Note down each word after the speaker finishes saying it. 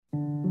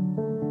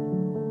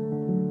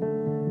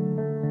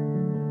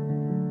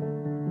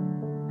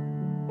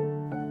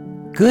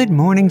Good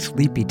morning,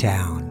 Sleepy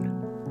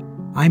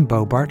Town. I'm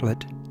Bo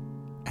Bartlett,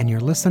 and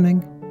you're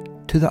listening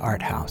to The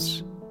Art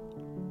House.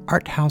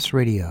 Art House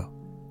Radio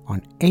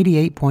on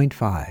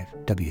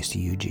 88.5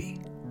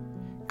 WCUG.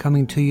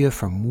 Coming to you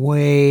from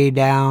way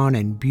down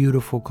in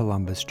beautiful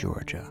Columbus,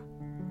 Georgia.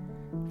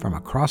 From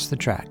across the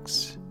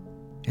tracks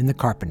in the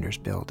Carpenters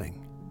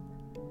Building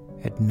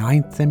at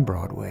 9th and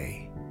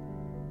Broadway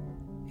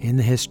in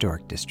the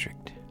Historic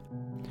District.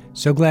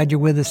 So glad you're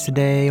with us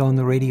today on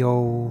the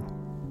radio.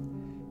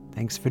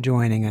 Thanks for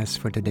joining us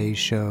for today's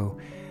show.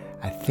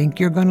 I think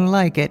you're going to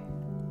like it.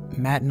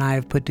 Matt and I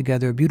have put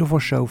together a beautiful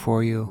show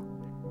for you.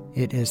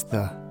 It is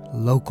the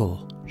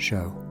Local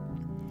Show.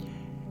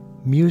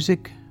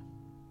 Music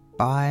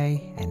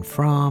by and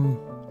from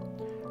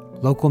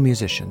local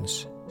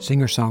musicians,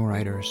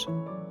 singer-songwriters.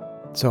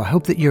 So I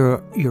hope that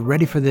you're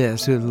ready for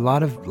this. A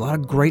lot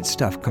of great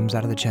stuff comes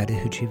out of the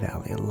Chattahoochee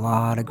Valley. A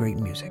lot of great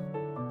music.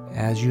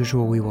 As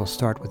usual, we will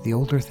start with the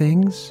older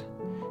things,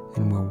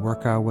 and we'll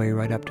work our way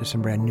right up to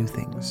some brand new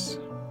things.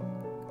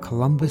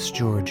 Columbus,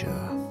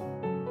 Georgia.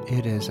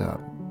 It is a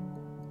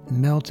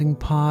melting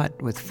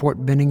pot with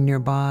Fort Benning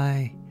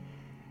nearby.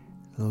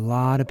 A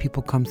lot of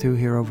people come through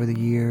here over the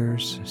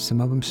years.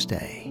 Some of them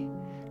stay.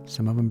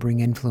 Some of them bring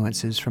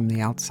influences from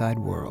the outside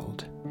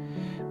world.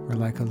 We're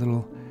like a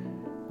little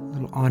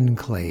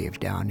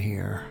enclave down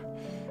here.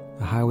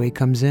 The highway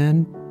comes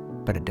in,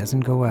 but it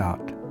doesn't go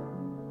out.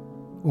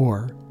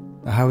 Or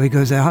the highway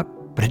goes out,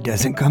 but it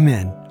doesn't come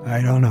in.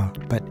 I don't know,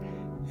 but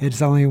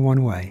it's only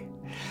one way.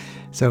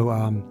 So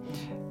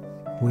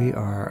we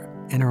are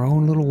in our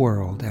own little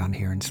world down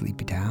here in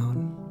Sleepy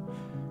Town,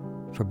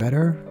 for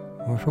better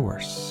or for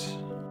worse.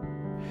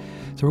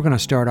 So we're going to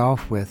start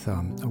off with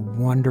a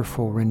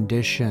wonderful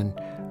rendition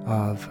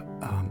of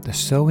the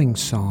Sewing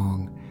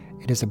Song.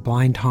 It is a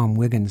Blind Tom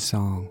Wiggins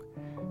song.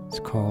 It's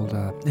called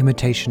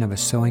Imitation of a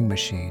Sewing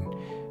Machine.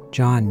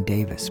 John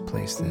Davis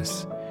plays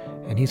this,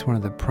 and he's one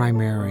of the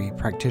primary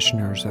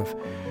practitioners of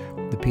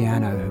the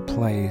piano who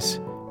plays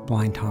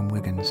Blind Tom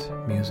Wiggins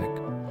music.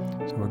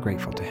 So we're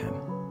grateful to him.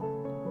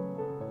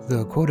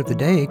 The quote of the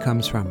day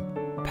comes from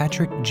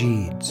Patrick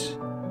Jeeds.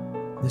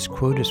 This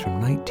quote is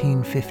from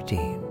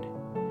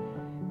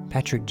 1915.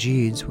 Patrick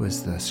Jeeds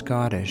was the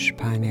Scottish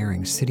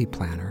pioneering city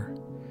planner,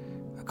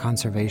 a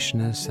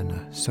conservationist and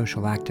a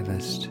social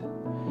activist.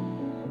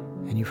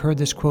 And you've heard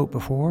this quote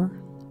before,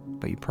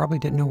 but you probably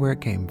didn't know where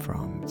it came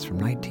from. It's from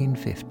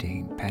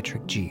 1915,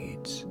 Patrick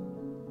Jeeds.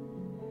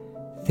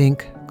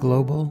 Think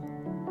global,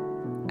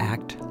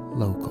 act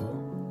local.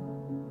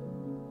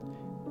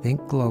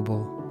 Think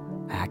global,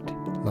 act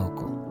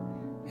local.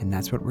 And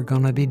that's what we're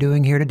going to be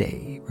doing here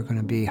today. We're going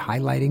to be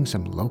highlighting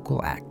some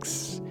local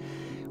acts.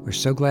 We're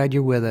so glad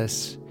you're with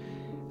us.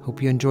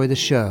 Hope you enjoy the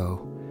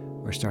show.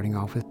 We're starting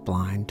off with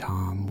Blind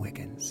Tom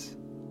Wiggins.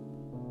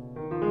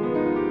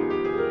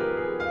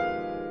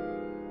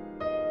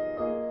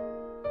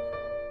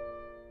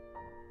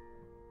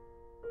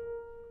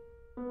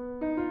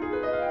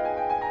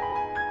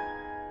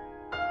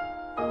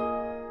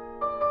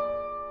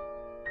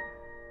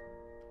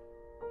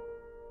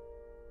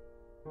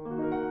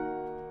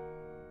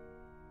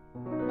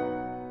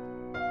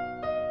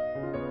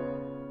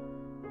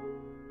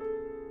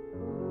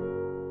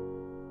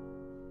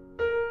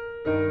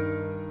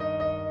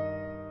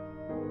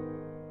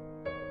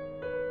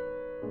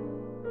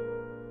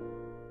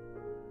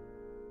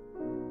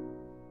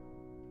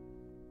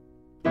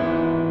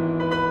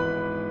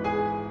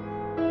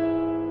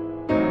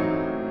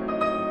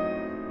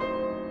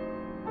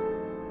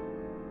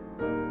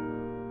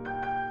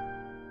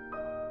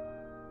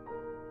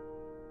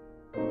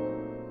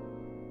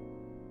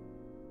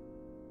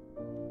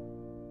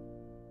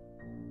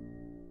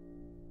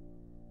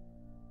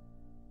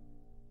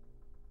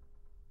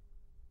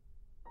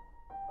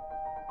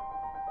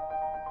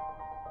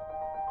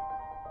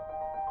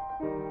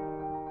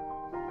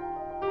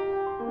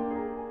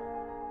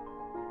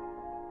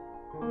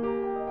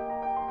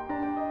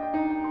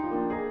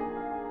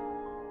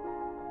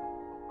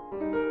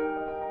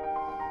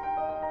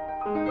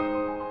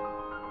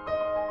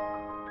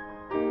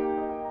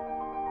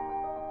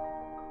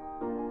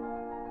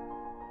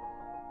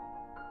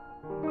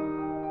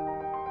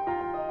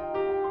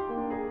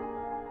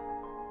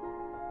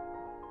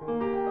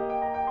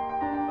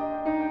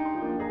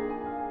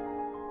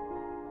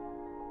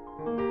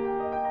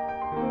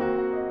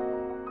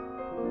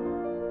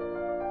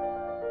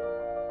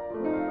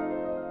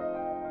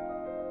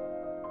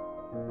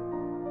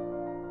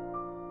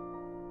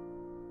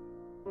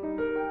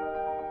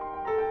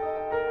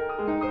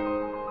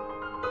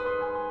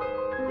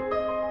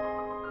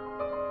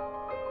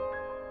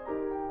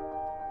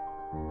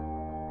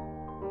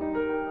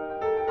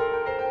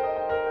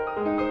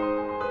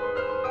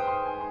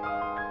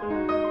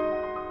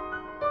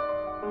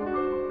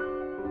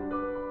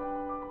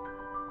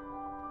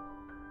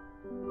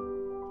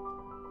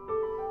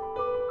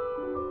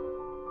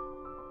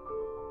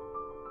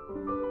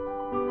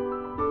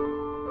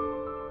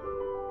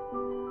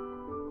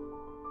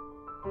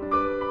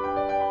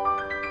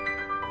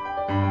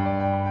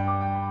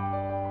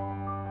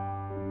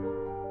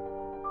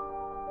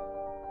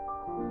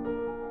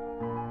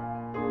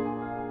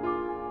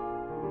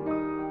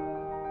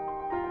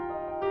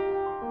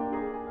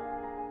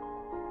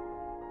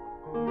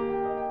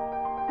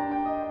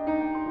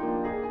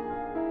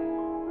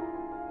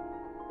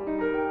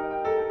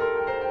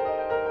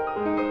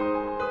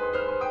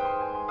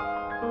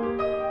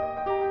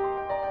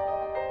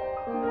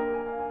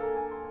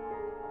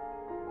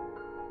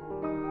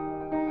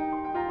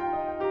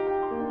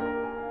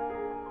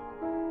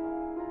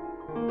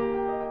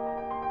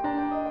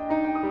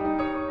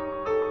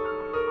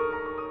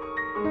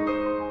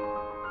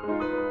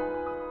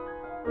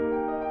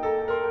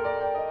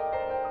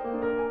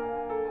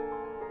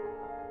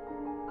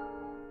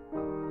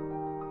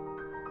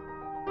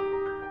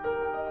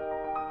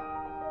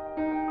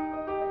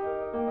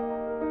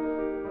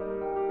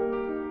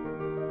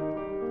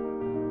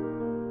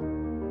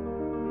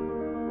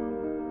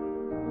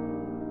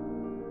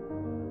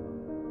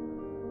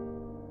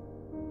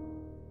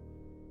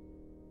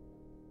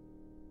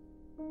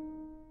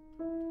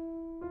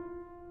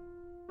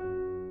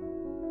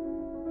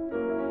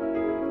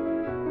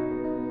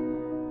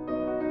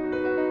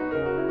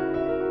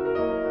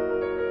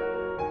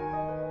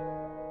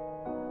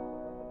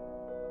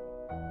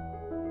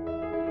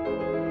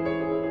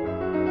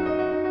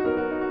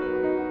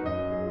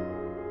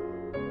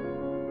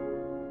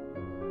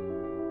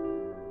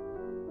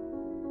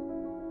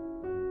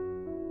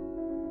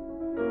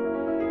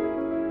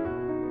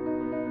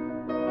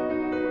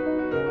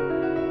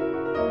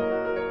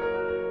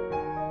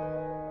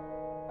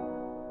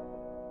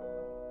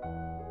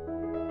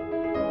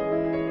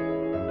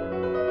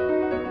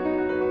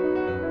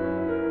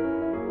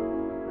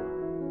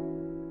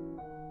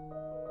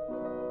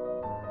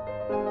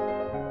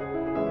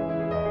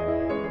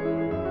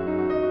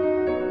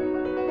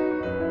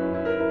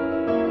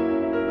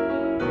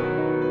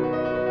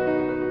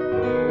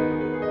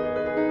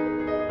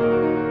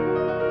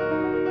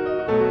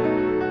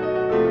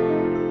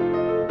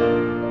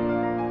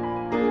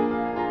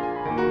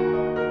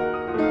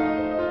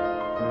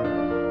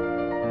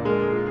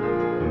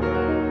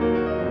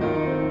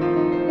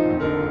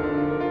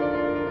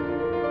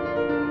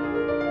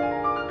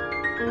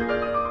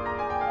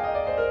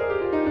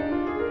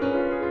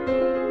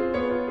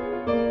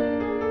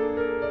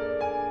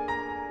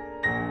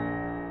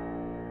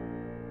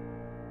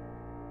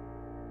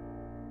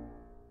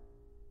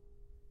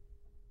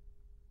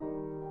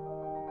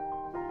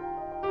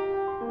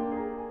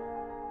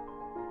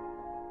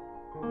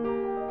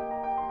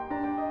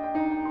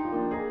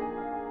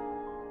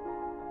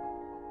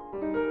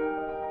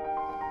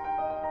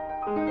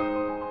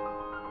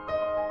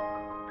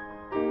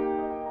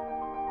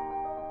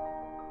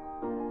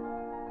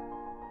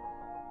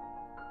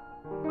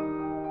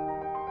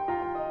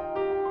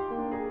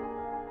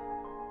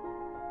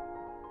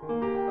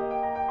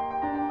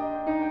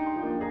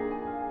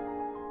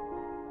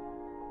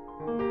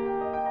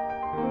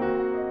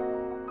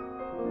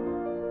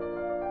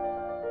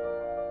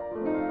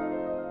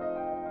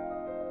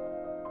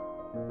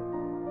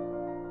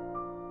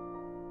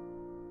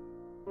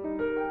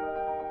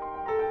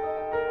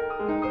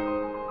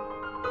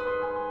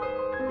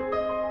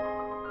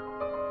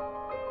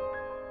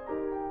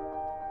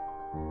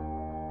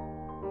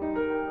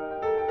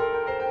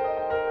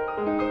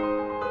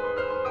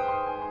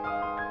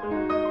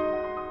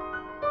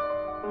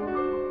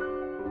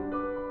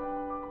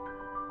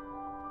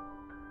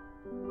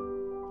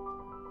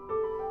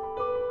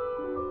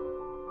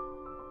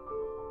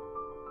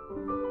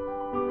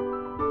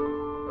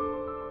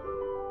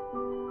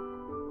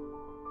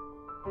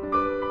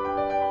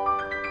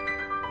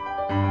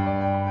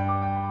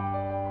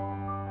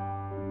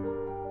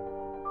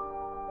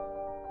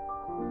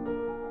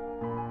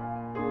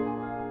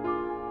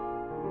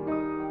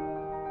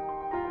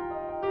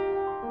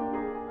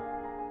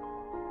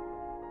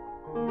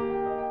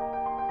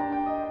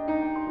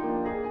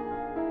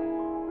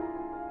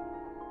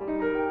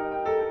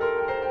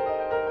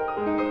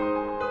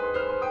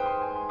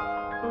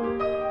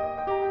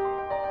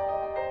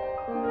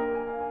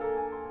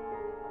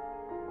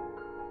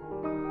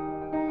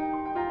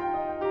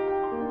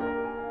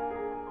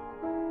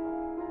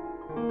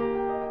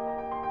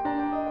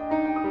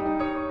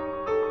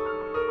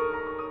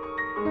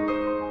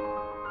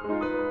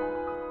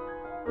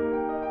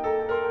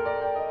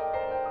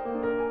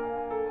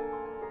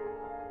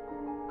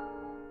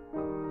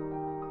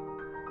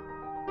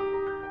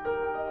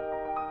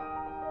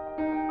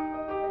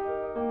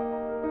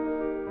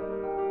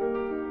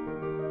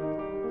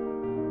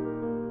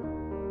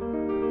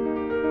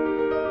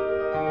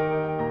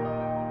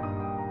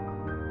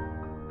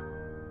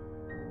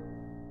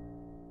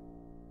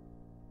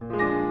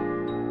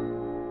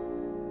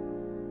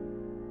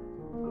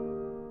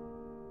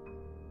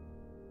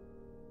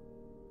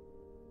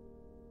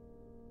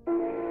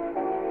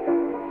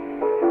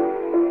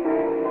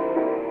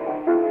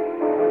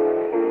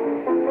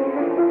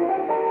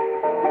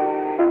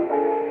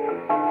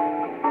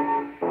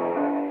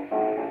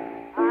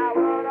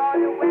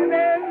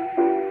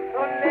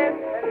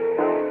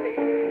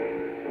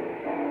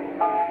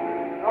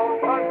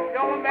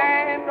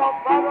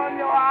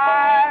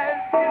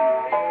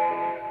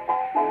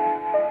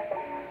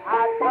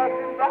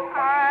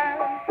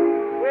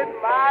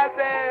 my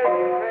best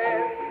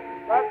friend,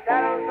 but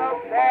that was a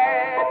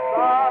bad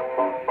thought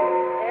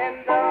in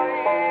the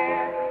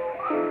end.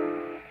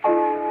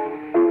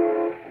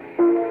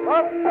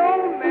 But no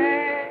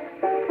man,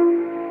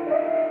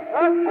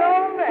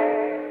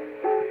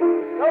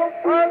 no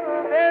further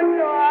than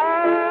your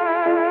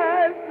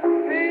eyes to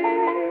see.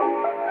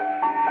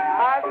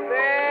 I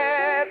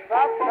said,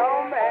 but no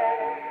man,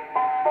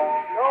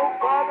 no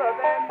further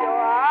than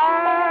your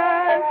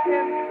eyes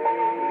can see.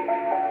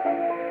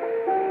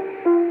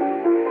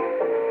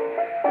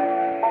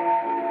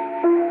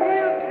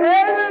 He'll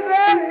tell you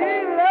that he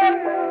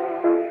loves you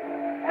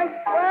and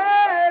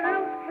swear to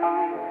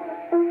true.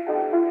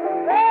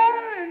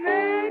 Very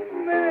next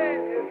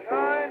minute he's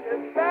turn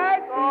his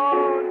back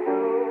on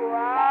you.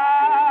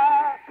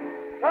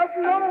 But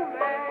no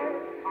man,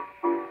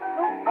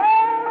 no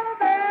further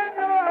than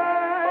your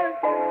eyes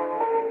can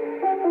see.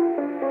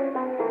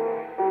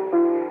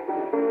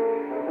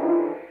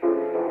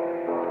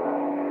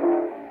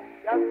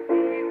 Just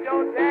feed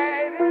your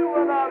daddy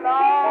with a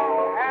long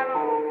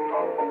handle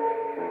phone.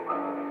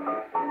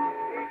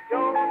 He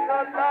chose to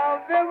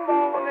love him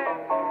morning,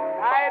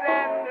 night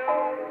and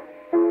noon.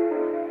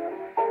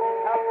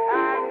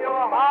 Sometimes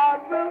your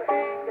heart will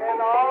ache and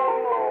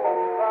all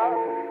over.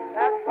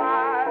 That's why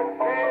I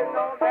say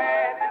no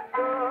man is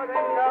good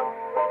enough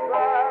to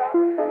love.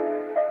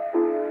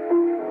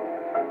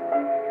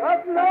 But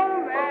no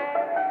man,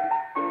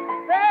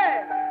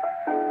 said,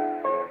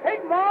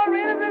 take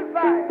Maureen's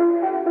advice.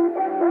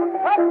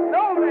 But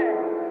no man,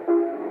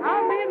 I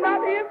mean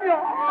not even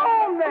your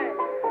own man.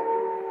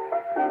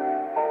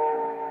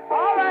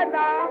 All right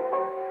now,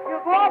 you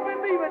go up and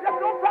leave it. Just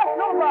don't trust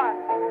nobody.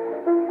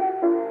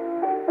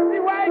 See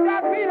why he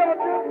got beat on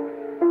you?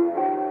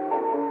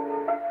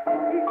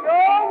 He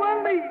sure will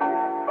leave you.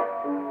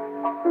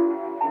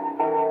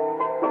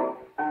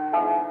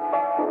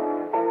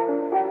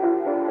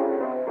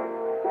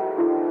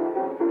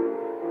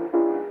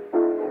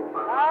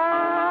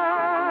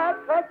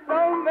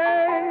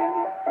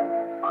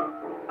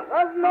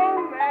 Trust no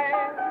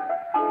man,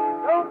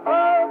 no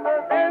further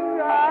than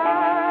your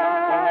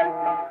eyes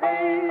can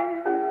see.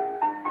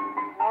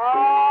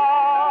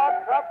 Oh,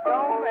 trust no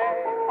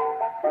man,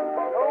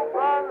 no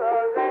further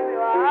than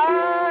your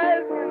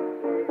eyes can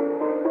see.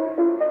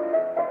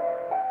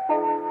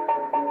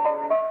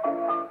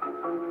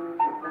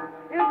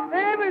 If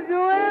baby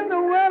you in the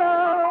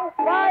winter,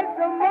 fight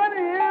the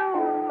money you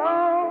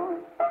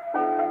lost.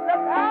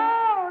 Look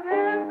out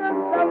in the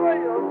summer,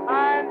 you'll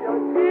find your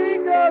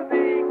cheek will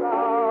be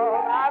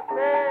gone. I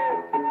said,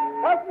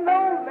 trust no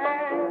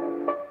man,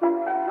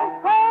 no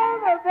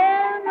further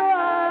than your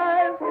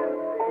eyes can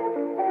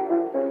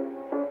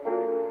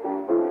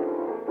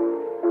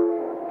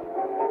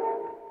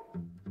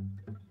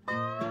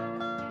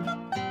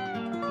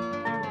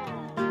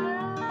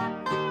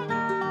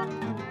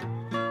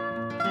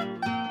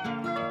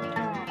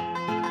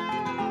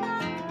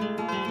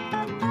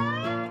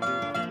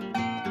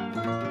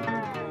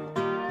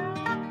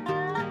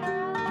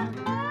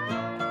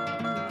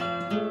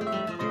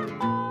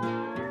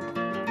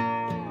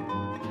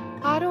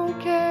I don't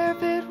care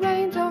if it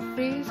rains or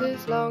freezes,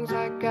 as long as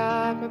I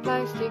got my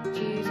plastic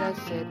Jesus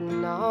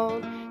sitting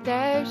on the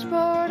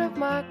dashboard of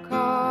my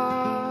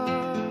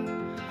car.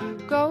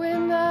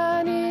 Going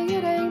 90,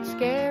 it ain't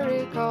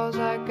scary, 'cause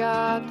I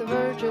got the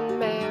Virgin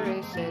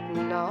Mary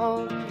sitting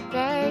on the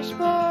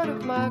dashboard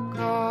of my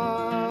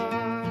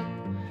car.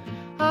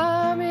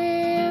 I'm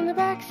in the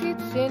backseat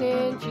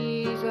singing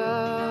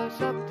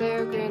Jesus, up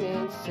there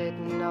grinning,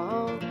 sitting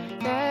on the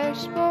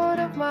dashboard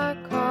of my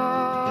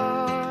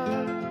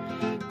car.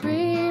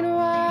 Green,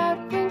 white,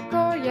 pink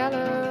or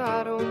yellow,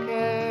 I don't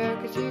care,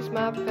 'cause he's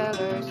my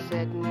feller,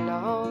 sitting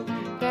on the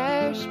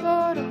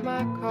dashboard of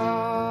my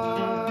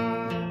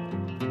car.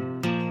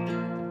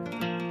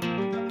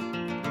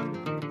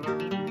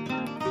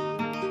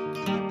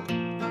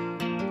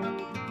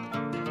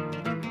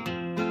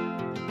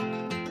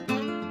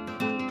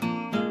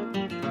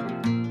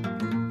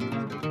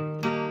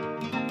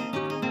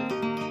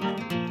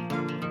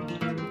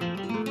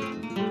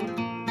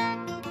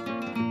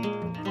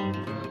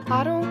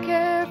 I don't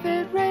care if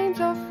it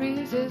rains or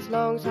freezes, as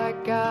long as I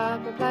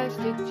got my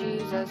plastic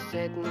Jesus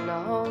sitting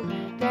on the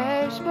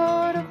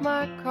dashboard of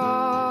my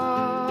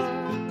car.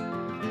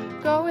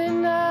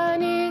 Going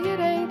 90, it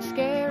ain't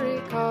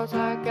scary, 'cause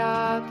I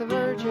got the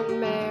Virgin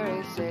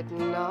Mary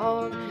sitting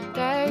on the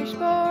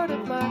dashboard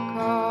of my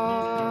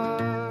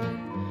car.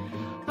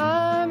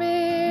 I'm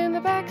in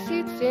the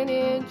backseat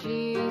singing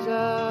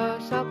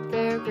Jesus, up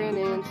there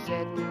grinning,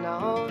 sitting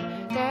on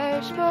the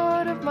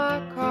dashboard of my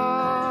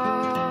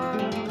car.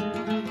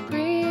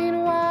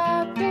 Green,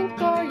 white,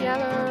 pink or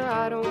yellow,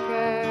 I don't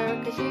care,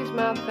 'cause he's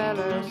my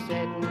feller,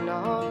 sitting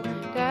on the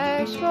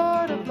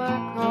dashboard of my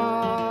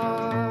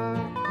car.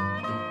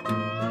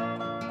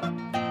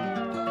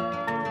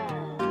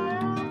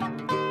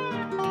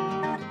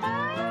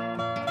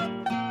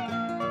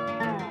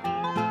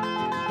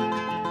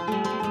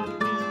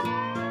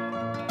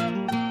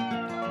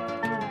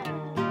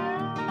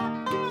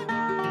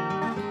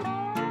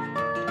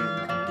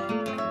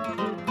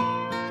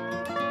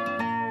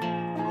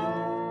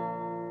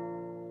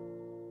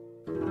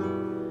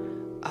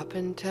 Up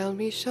and tell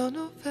me, son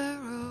of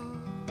Pharaoh,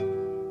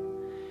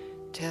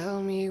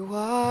 tell me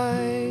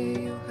why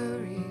you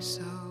hurry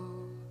so.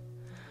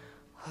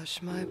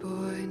 Hush, my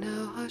boy,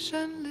 now hush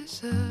and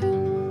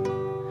listen.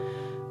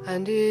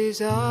 And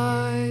his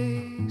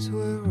eyes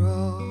were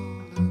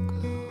all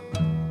aglow.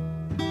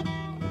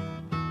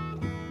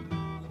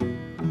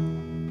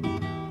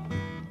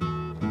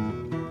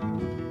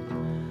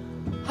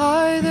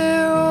 High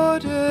their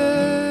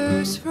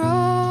orders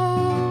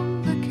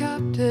from the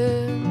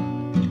captain.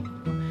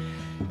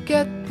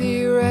 Get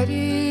thee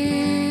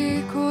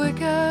ready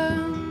quick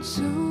and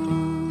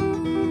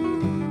soon,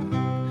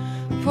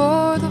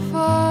 for the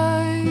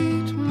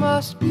fight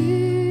must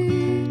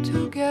be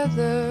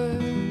together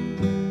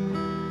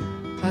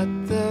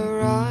at the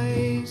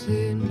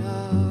rising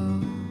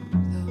of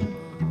the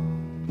moon.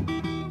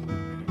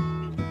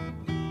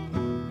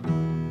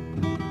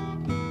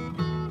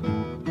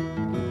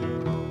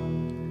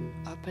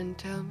 Up and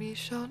tell me,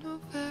 son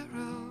of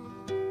Pharaoh,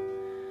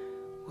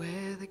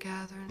 where the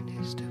gathering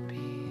is to be.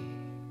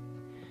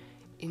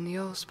 In the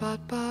old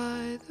spot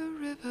by the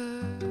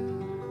river,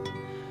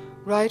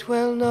 right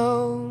well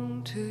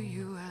known to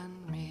you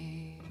and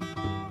me.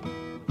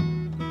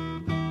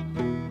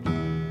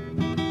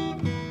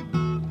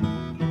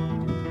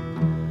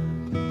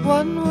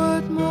 One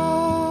word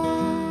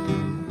more,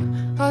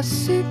 a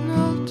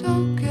signal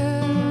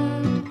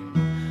token,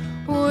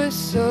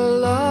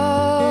 whistle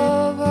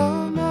of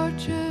a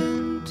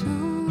marching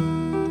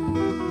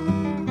tune,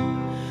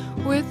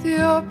 with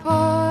your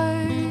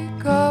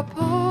pike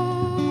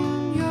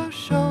upon your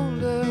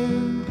shoulder,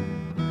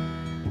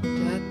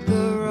 at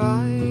the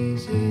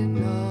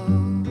rising of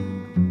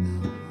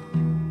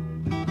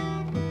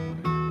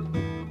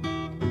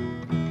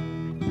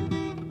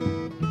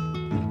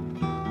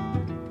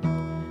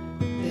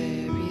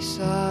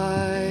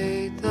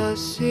beside the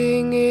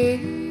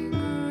singing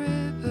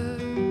river,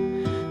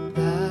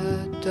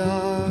 that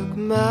dark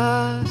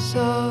mass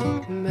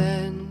of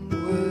men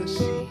were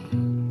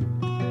seen.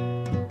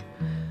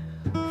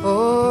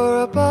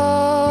 For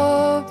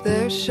above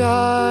their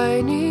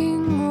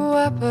shining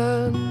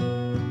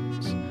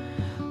weapons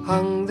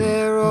hung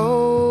their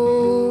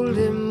old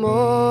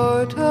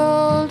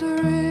immortal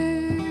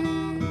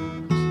dreams.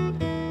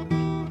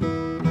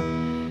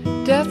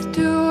 Death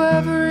to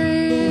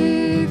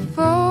every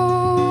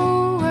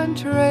foe and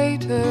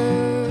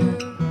traitor,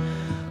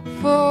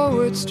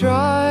 forward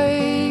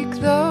strike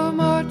the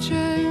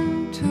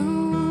marching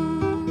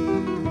tune,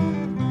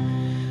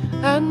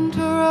 and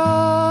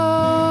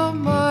hurrah,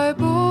 my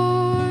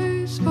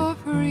boys, for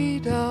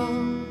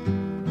freedom.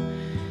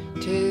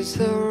 'Tis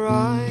the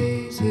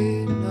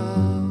rising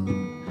of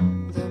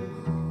the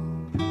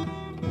moon.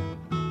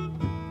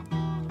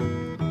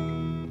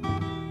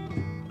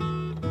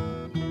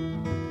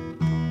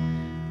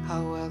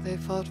 How well they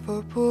fought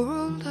for poor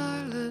old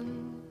Ireland,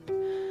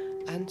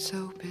 and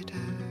so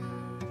bitter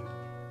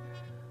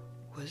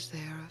was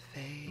their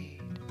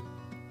fate.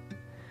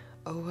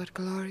 Oh, what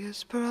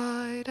glorious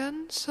pride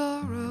and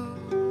sorrow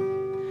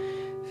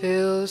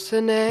fills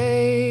the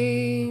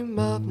name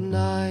of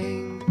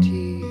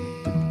 98.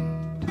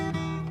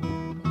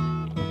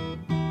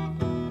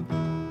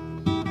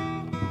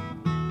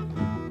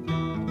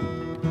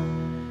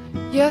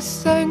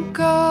 Yes, thank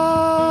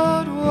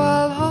God,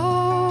 while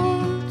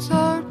hearts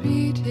are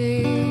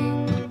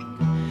beating,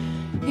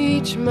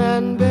 each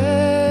man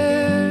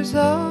bears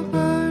a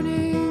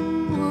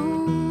burning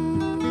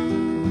wound.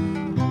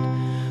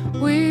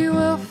 We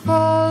will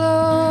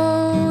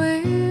follow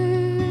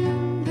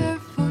in their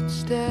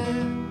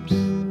footsteps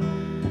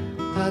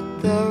at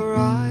the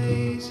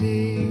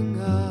rising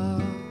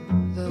of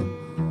the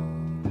moon.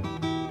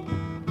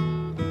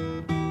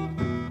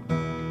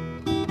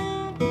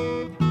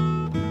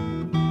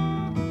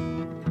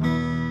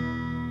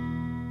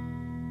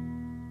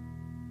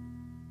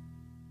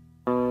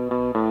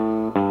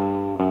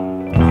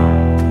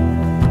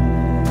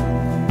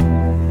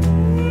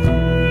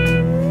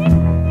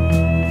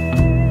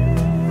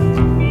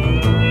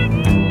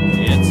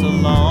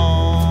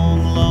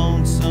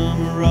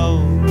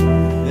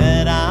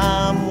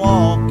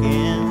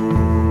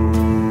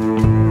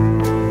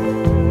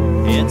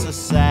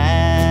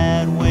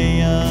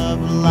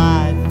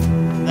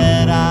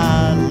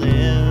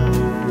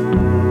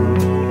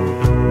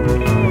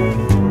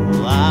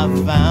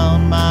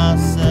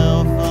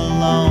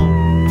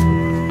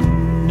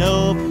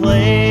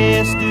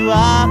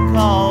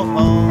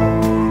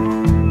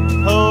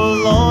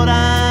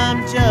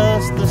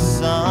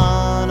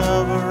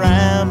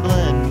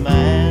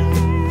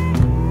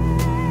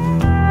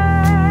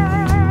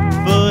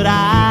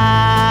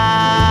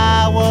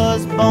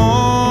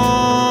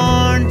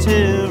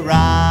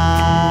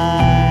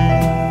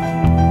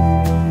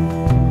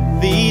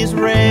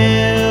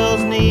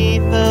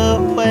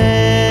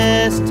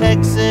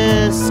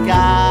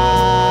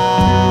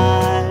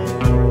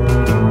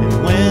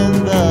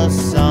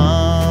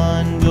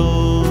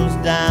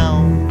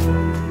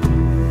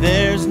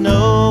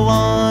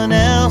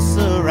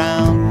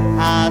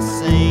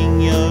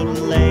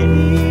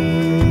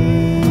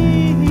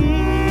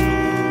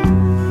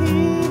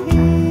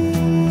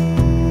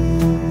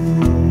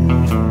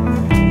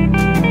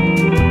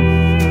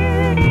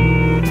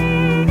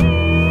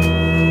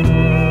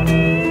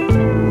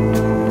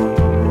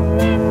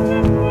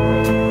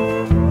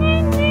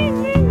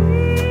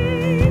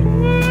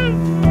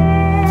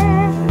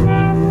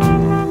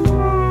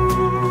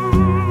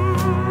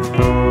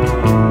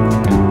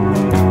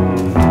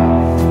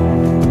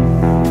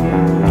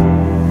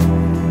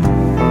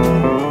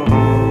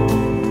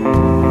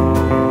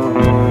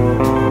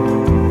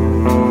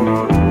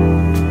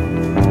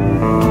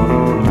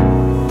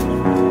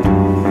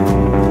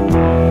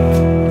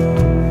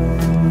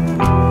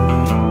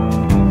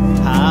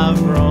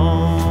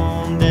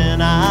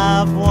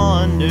 I've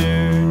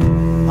wandered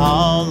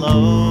all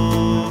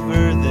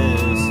over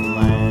this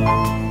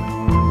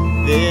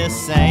land.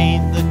 This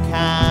ain't the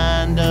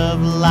kind of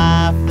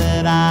life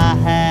that I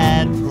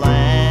had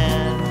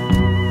planned,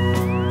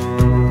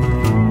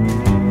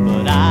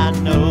 but I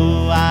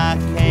know I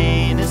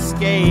can't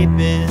escape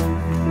it.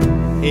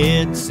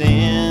 It's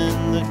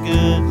in the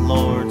good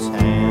Lord's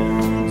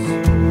hands,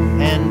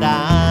 and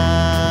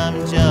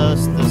I'm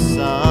just the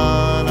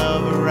son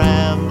of a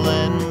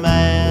rambling man.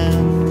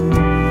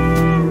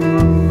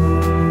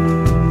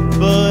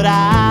 But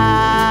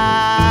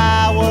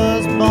I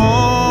was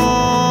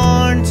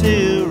born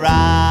to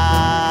ride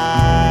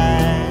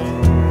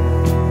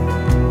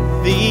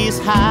these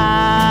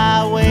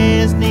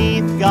highways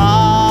 'neath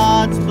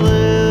God's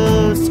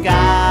blue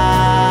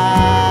sky.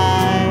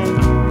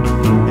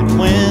 And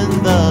when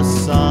the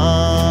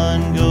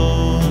sun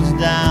goes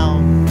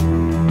down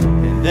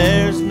and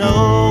there's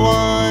no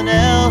one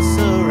else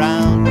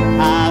around,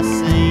 I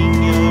sing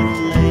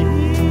yodelay,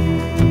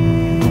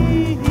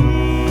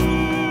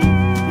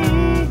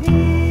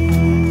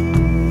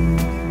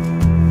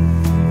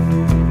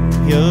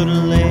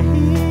 yodelay.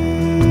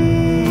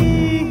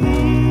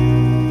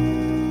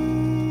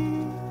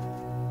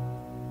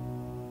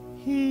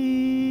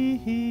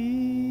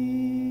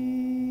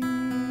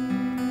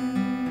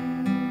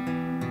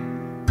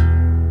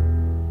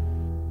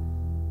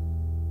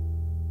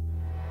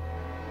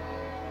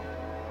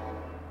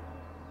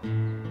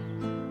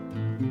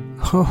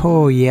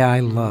 Oh, yeah, I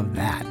love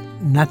that.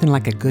 Nothing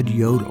like a good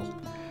yodel.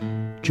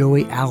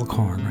 Joey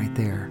Alcorn right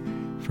there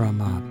from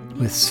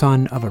with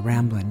Son of a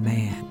Ramblin'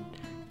 Man.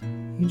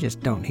 You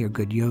just don't hear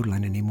good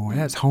yodeling anymore.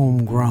 That's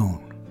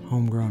homegrown.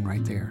 Homegrown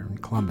right there in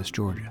Columbus,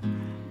 Georgia.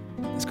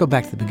 Let's go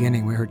back to the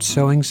beginning. We heard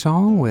Sewing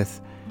Song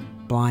with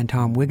Blind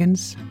Tom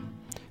Wiggins.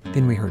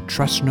 Then we heard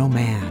Trust No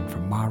Man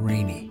from Ma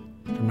Rainey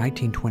from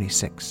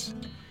 1926.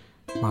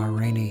 Ma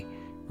Rainey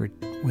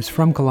was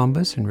from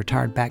Columbus and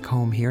retired back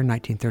home here in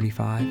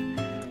 1935.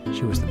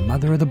 She was the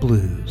mother of the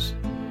blues.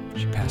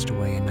 She passed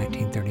away in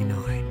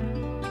 1939.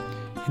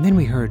 And then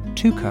we heard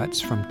two cuts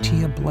from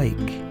Tia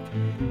Blake.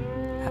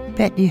 I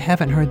bet you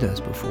haven't heard those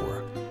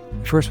before.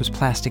 The first was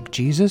Plastic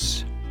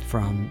Jesus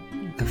from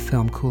the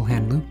film Cool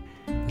Hand Luke.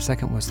 The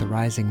second was The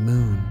Rising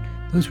Moon.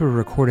 Those were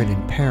recorded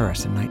in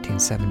Paris in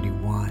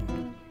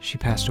 1971. She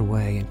passed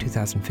away in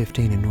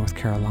 2015 in North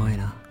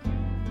Carolina.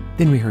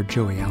 Then we heard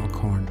Joey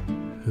Alcorn,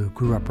 who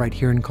grew up right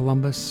here in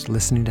Columbus,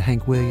 listening to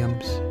Hank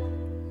Williams.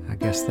 I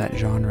guess that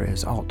genre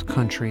is alt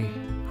country,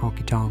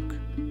 honky tonk.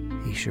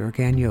 He sure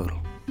can yodel.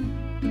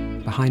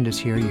 Behind us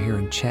here, you're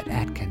hearing Chet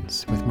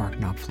Atkins with Mark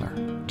Knopfler,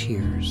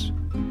 Tears.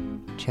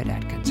 Chet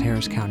Atkins,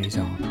 Harris County's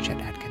own Chet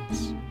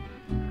Atkins.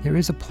 There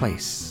is a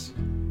place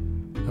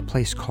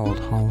called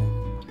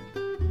home,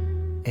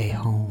 a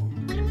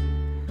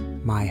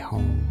home, my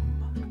home.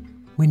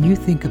 When you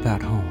think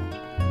about home,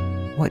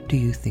 what do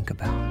you think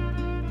about?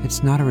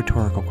 It's not a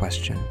rhetorical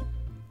question.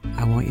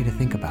 I want you to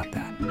think about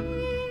that.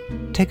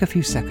 Take a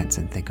few seconds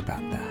and think about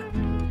that.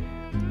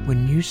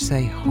 When you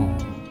say home,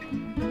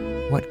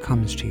 what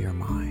comes to your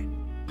mind?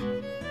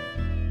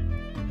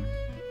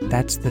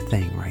 That's the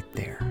thing right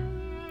there.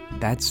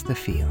 That's the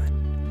feeling.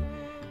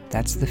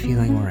 That's the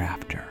feeling we're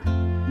after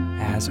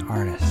as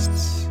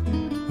artists.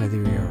 Whether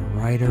you're a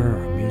writer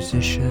or a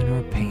musician or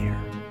a painter,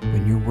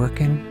 when you're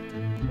working,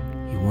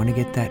 you want to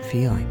get that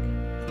feeling.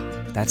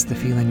 That's the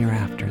feeling you're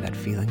after, that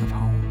feeling of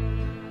home.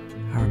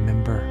 I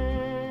remember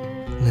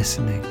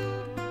listening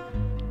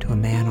to a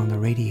man on the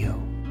radio,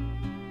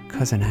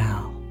 Cousin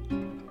Al,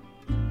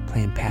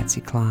 playing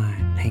Patsy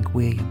Cline, Hank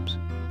Williams.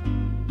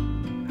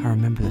 I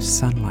remember the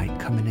sunlight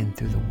coming in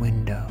through the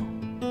window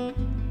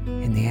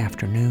in the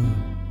afternoon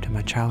to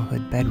my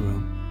childhood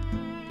bedroom,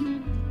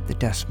 the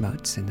dust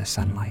motes in the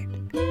sunlight.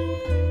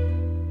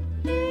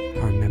 I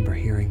remember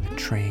hearing the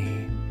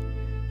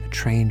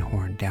train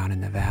horn down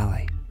in the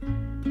valley.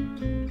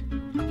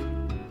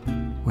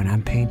 When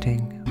I'm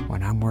painting,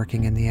 when I'm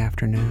working in the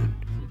afternoon,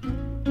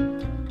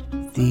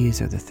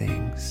 these are the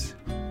things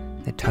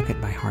that tug at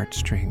my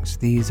heartstrings.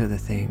 These are the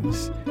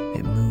things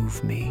that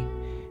move me.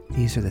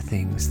 These are the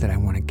things that I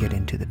want to get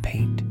into the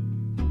paint.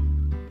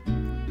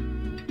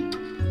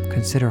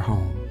 Consider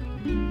home.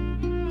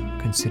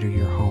 Consider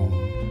your home.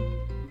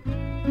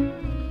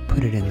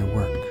 Put it in the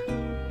work.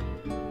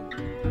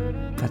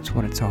 That's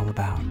what it's all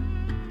about.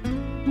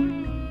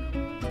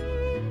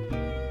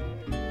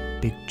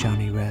 Big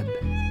Johnny Reb,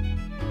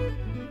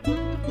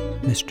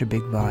 Mr.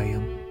 Big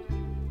Volume,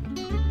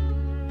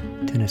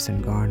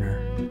 Tennyson Garner,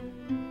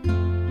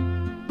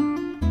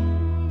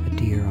 a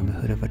deer on the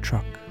hood of a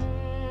truck,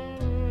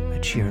 a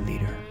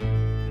cheerleader,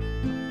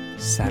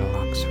 saddle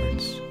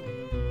Oxfords,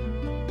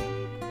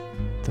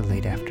 the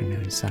late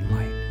afternoon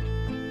sunlight.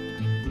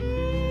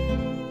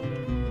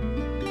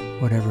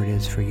 Whatever it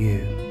is for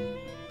you,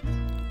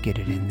 get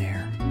it in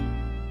there.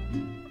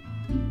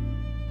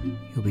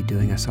 You'll be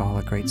doing us all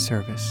a great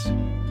service,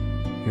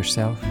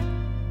 yourself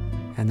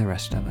and the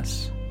rest of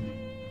us.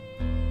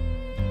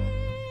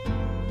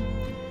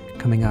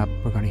 Coming up,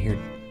 we're going to hear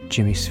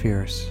Jimmy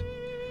Spheres,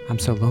 I'm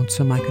So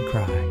Lonesome I Could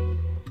Cry.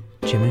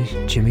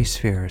 Jimmy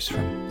Spheres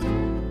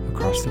from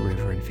across the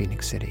river in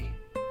Phoenix City.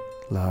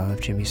 Love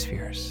Jimmy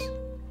Spheres.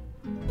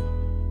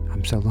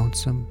 I'm so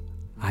lonesome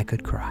I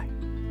could cry.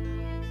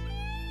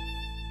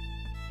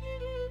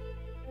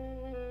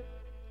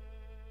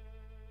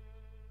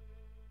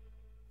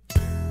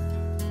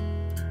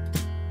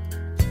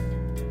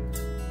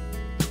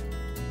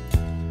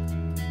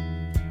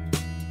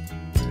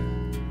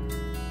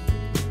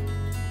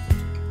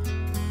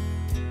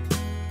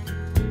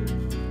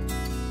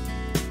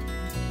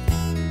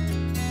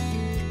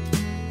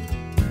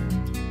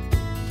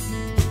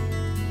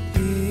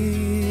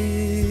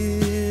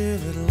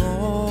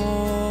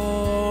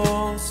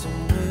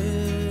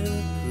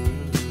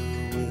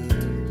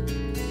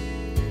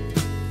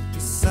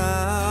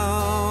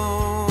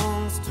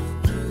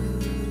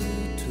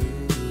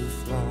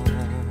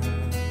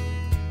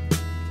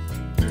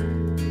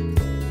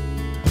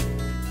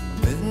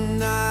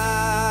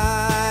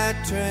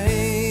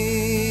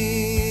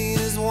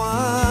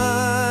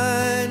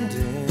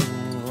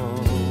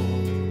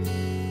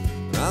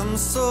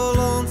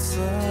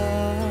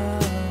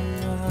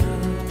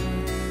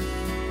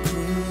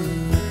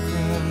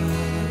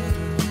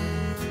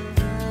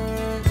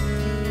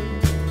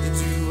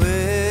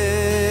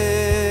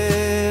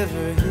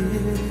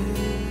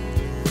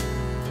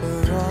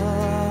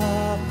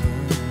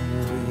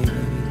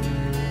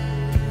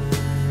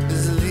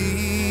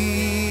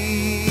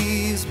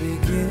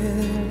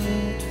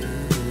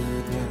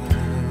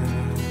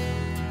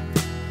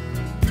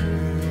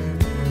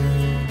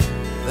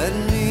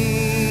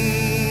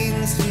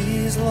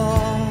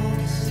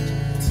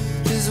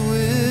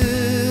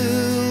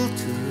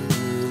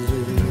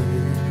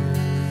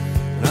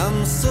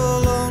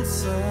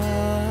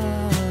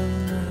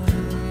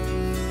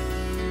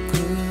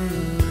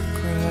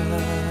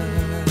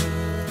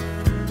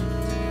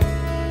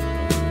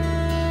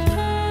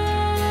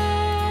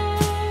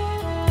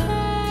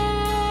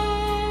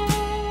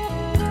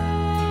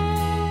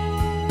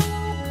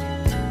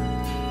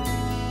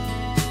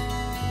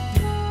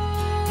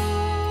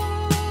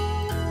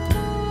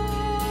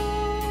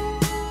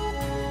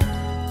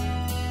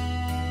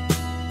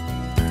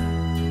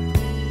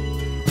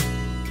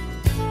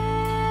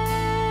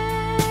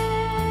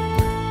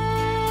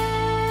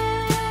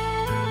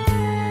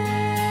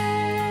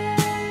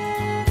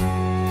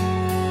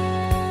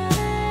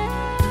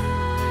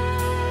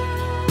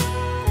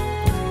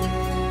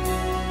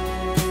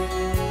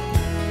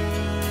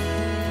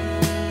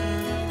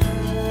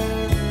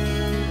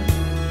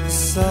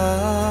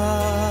 Silence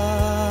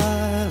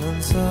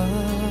of a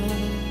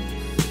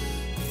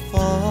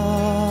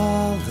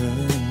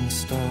falling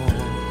star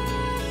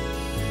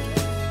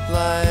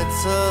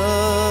lights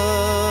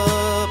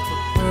up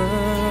a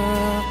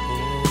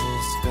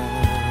purple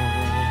sky,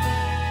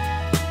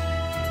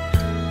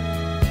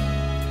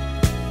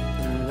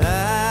 and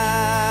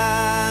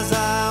as I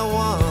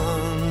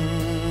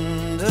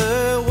wonder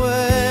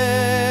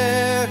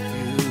where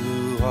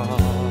you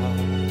are,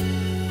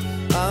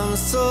 I'm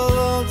so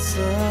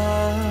lonesome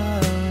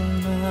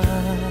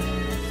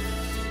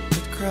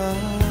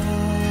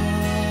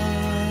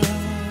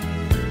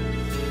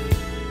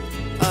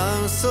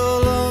I'm so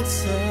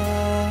lonesome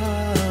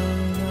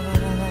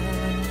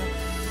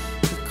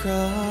to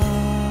cry.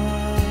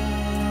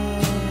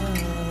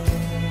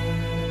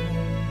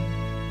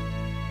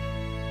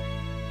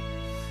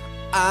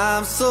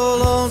 I'm so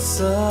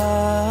lonesome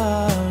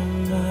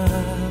I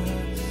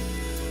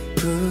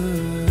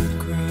could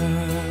cry.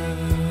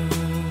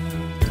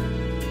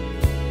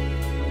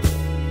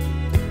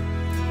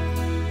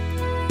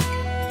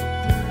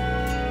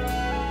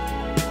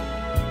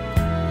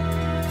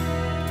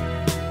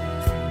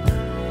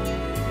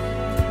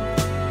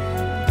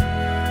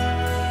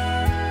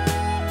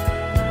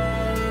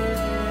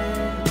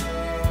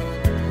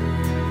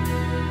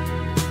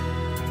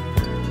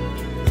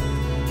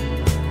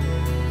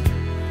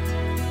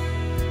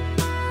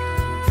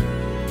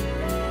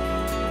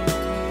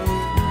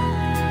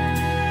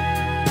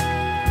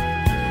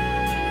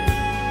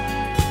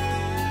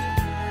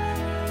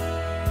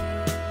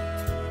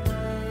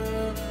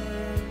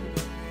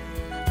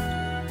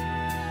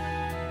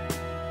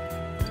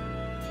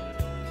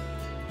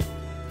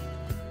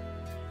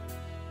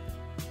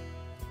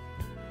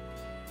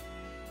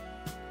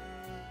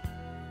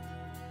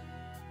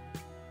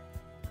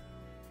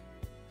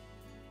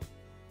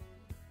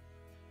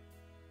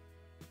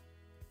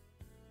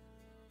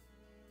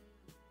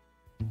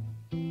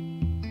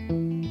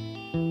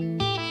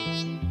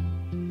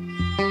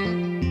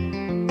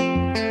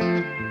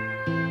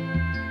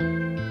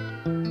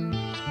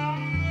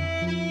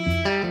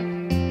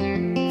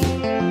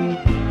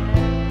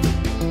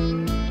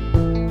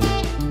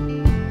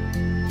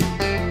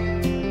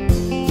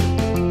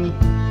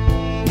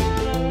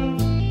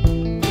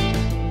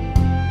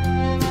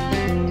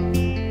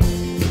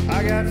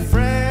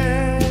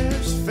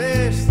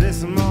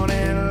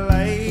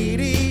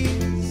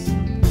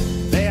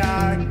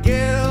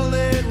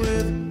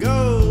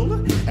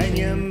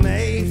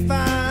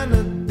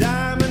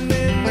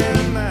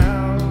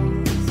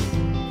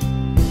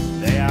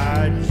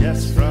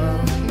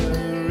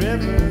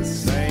 river,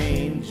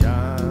 St.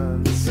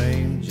 John's,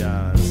 St.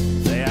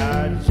 John's. They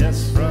are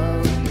just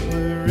from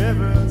the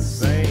river,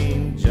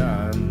 St.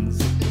 John's.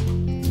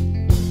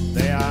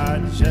 They are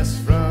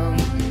just from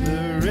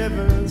the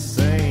river,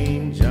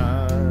 St.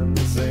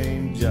 John's,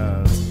 St.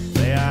 John's.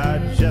 They are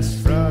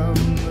just from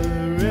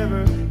the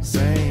river,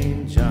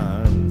 St.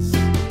 John's.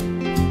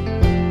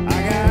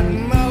 I got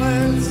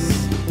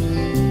mullets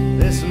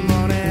this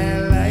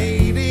morning,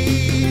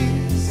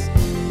 ladies.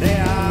 They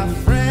are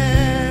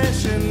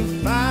fresh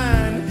and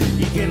fine.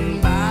 You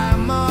can buy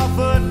them off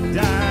a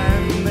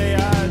dime. They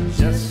are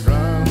just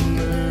from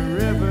the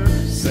river,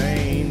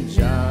 St.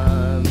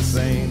 John's,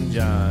 St.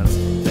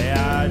 John's. They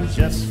are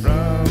just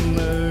from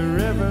the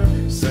river,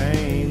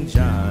 St.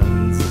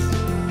 John's.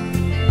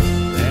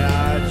 They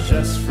are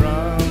just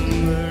from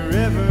the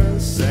river,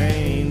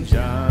 St.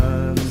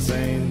 John's,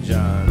 St.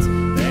 John's.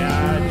 They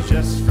are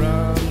just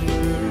from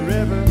the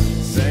river,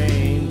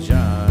 St.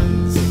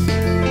 John's.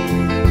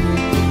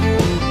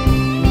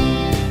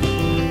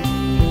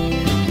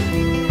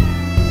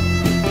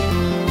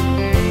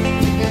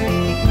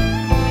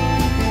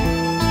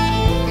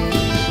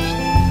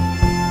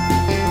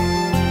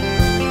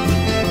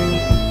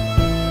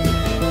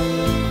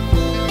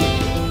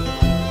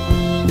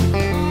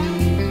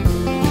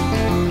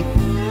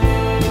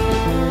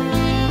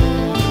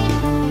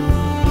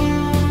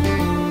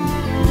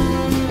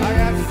 I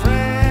got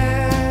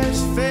fresh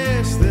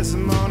fish this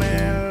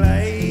morning,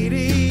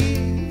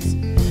 ladies.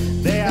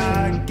 They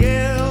are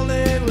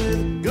gilded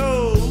with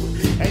gold,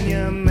 and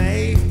you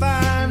may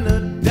find a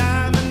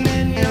diamond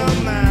in your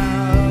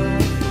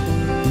mouth.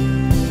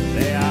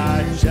 They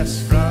are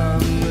just from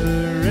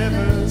the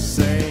river,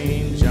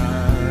 St.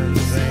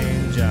 John's,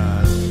 St.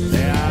 John's.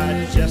 They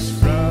are just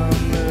from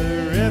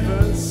the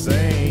river,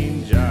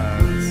 St.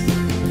 John's.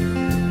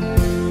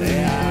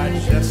 They are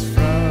just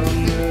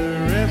from the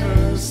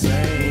river,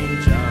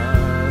 St.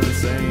 John's,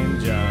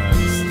 St.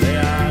 John's. They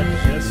are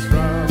just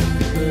from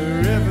the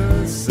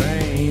river,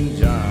 St.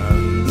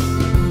 John's.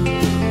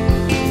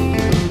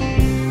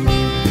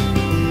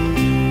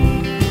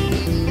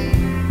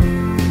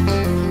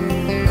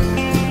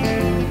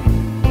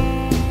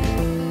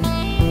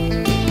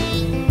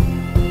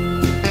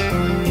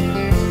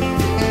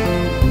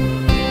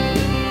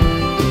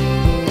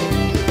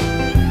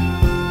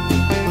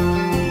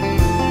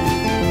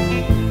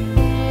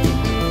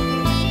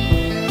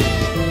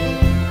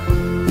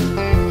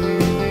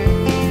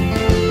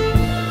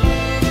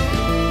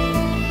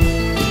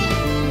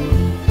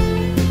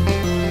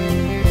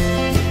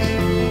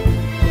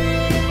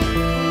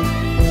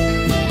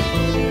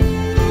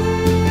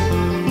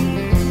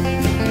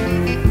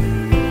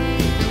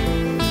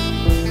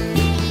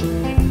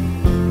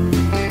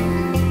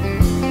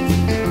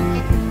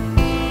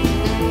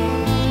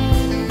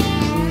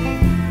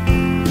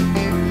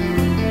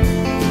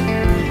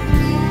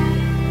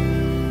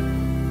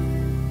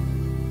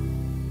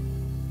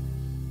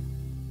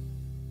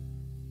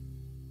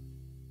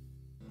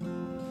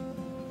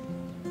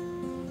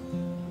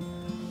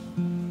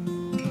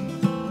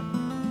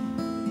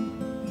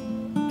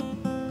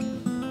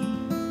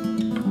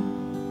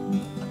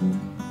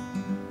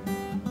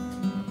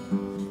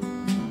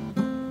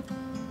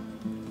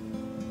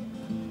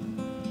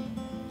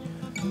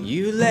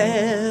 You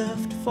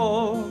left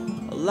for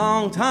a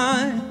long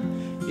time,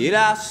 yet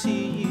I'll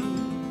see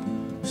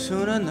you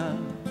soon enough.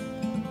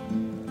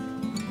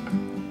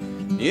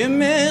 You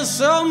meant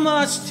so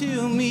much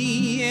to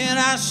me, and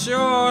I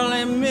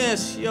surely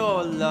miss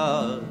your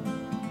love.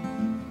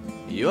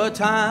 Your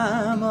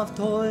time of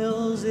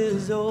toils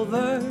is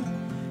over,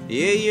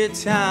 yeah, your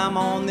time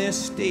on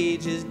this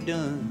stage is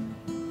done.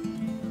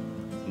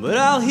 But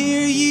I'll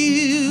hear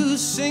you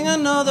sing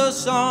another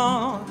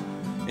song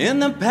in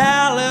the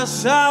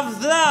palace of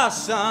the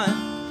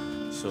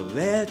sun. So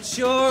let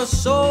your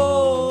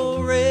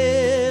soul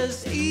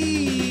rest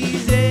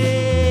easy.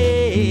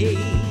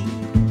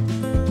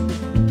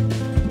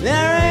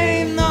 There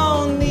ain't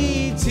no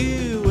need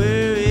to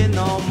worry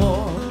no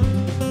more.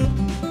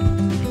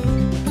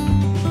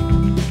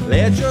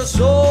 Let your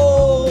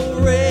soul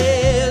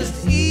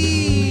rest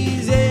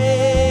easy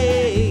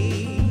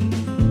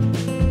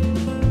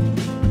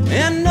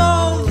and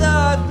know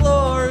the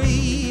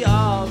glory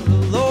of the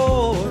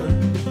Lord.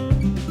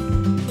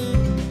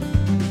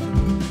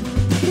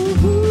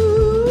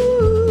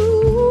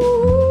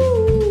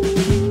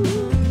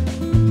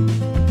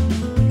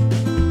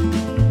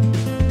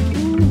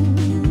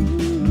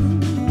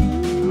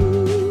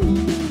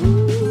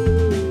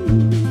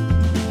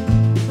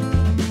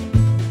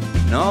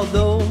 And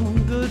although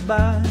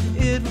goodbye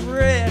it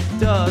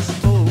wrecked us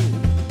both,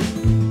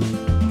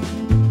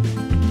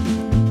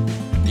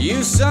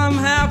 you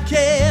somehow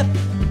kept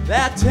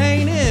that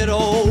tainted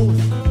oath,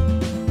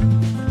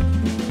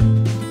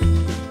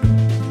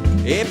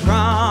 a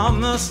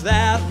promise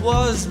that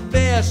was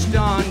best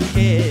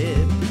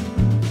unkept.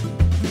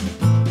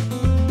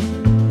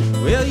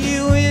 Well,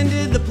 you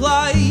ended the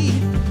plight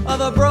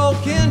of a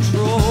broken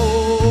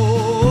troll.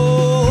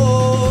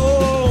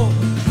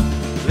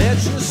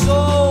 Let your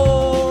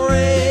soul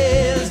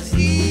rest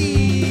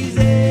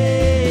easy.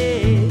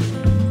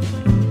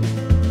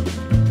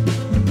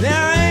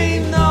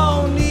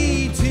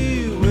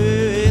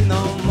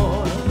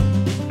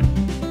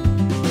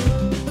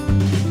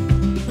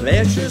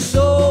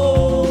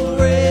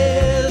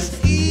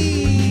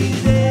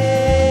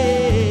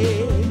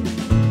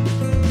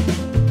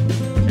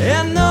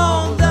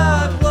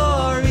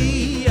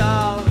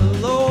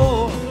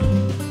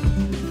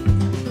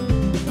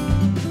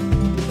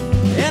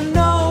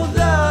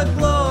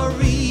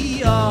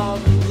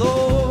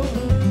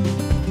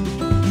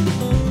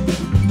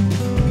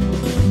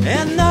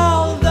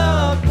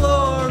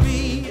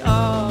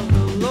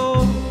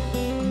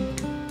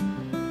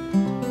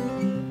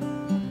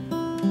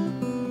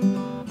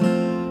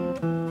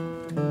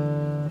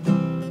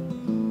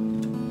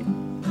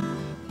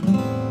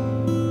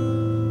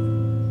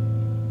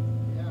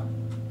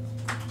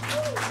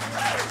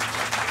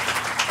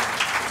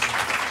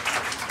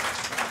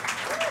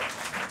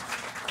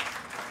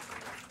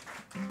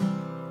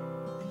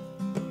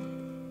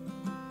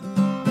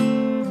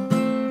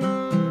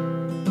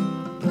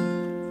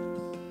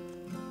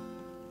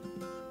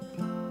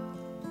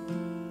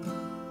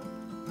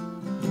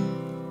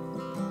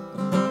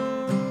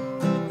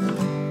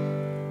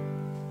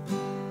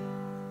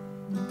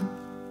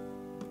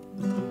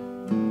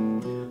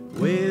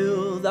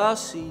 the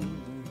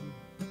seasons,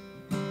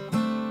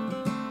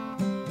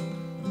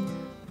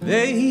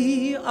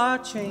 they are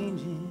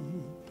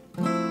changing.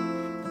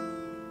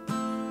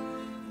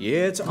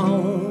 Yeah, it's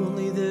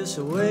only this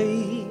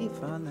way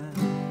for now.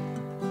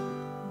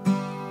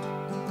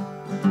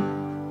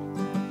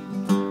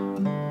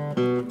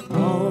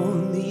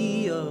 On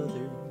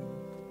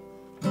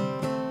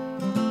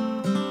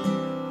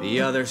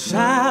the other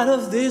side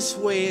of this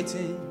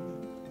waiting,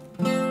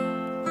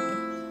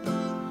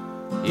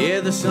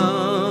 yeah, the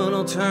sun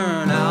will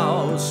turn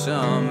out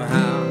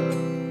somehow.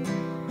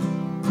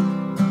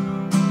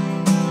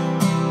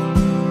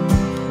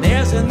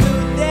 There's a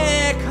new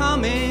day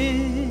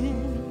coming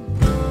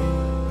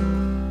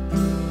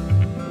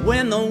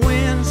when the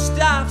wind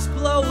stops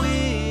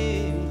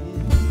blowing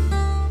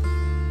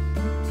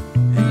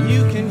and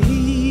you can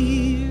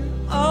hear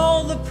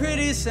all the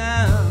pretty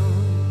sounds.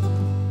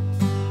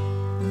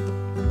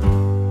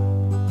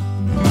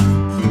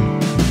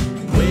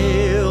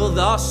 Well,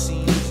 the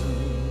seasons,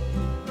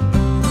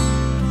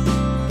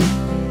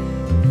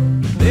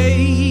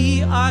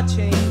 they are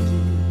changing.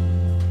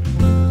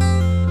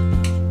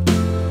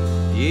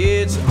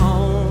 It's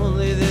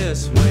only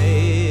this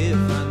way for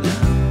now.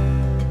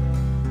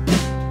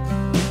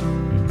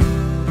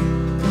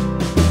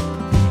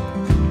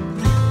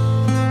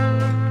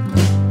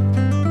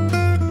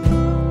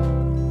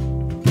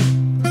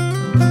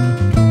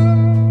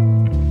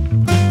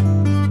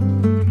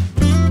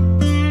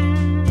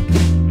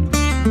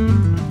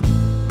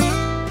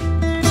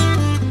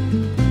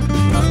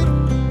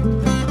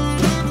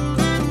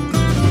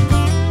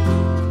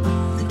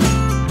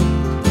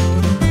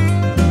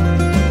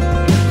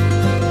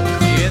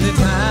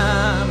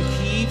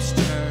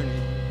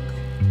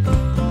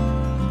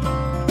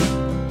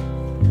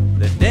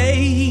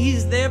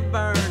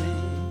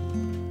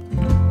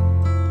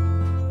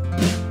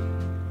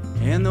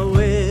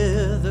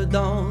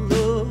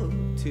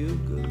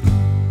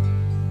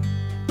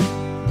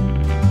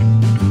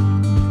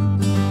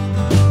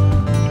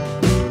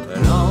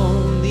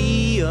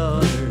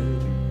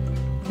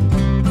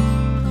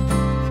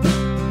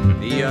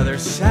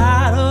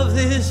 Side of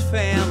this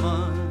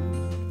famine,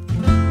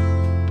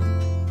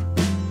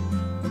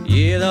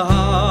 yeah, the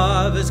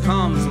harvest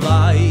comes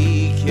like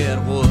it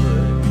would.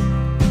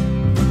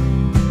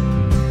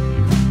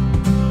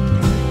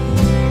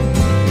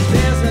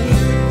 There's a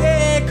new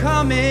day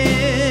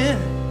coming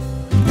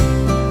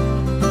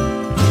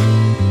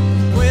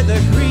with a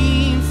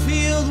green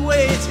field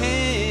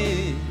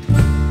waiting,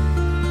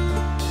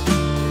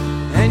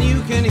 and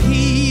you can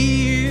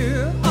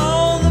hear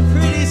all the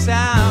pretty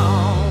sounds.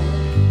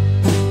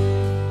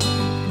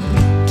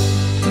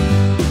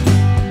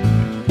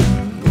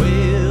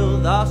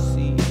 The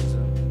seasons,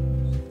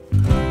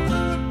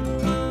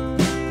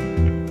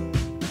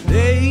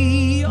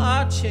 they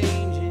are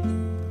changing.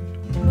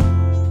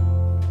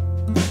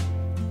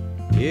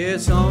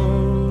 It's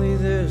only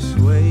this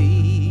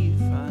way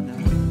for now.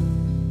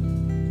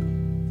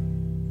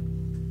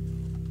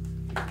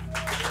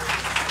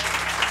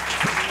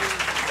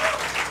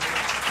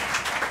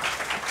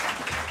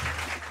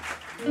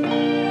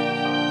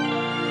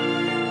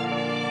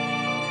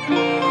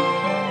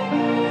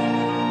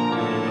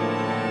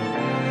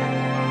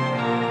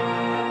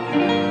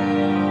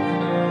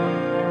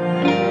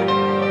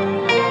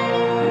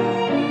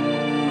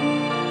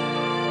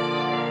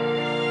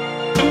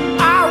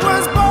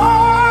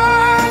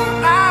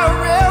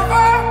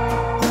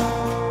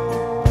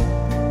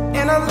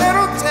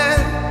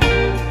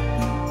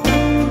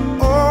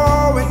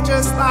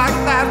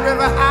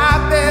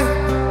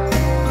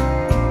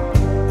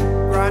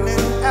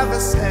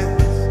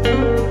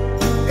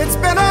 It's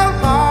been a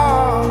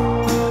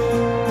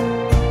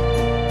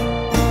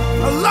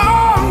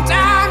long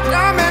time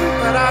coming,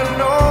 but I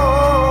know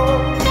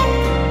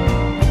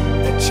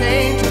the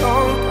change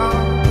gon'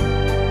 come.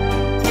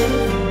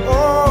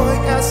 Oh,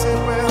 yes it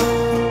will.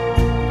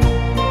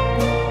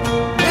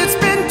 It's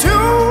been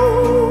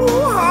too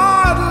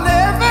hard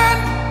living,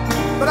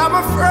 but I'm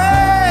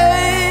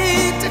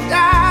afraid to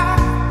die,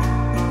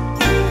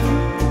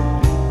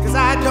 'cause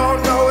I don't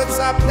know what's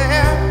up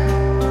there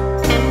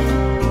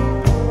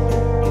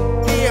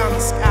beyond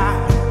the sky.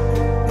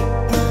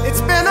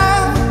 It's been a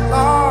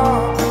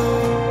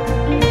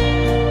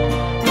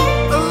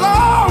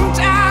long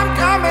time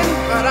coming,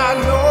 but I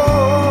know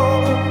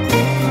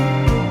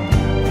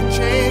the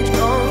change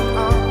gon'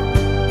 come.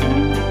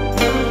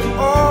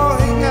 Oh,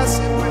 yes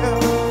it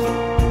will.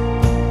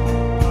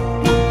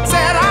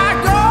 Said I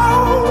go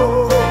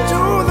to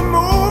the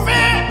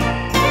movie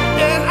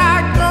and I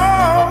go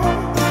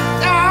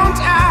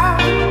downtown,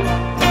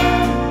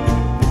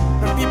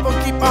 and people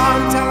keep on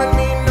telling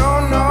me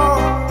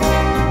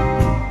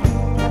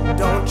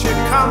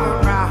come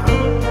around.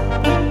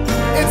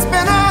 It's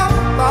been a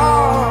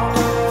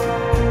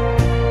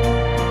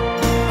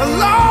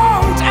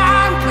long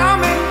time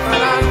coming,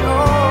 but I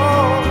know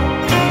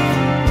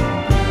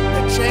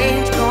the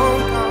change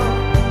gon' come.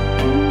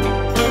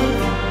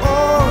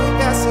 Oh,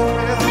 yes it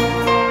will.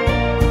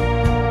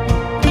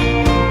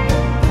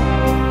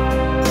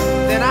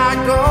 Then I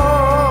go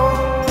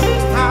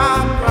down.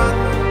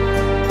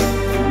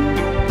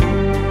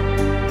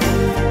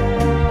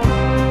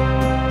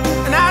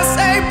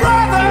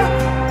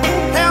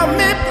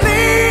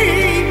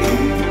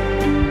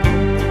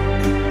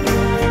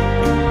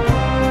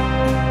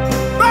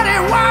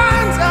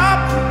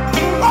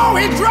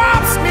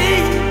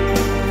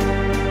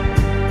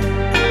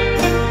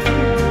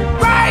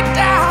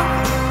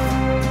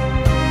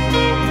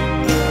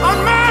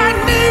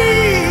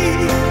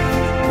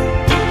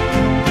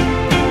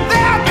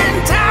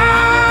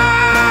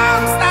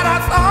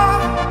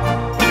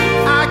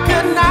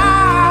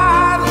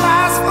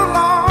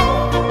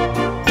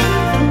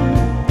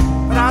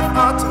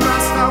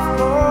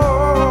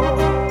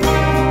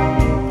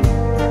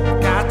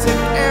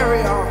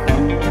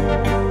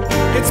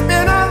 It's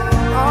been a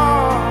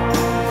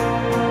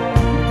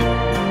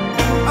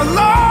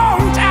long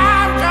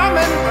time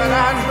coming, but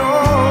I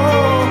know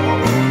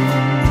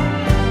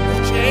the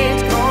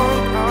change gonna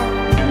come.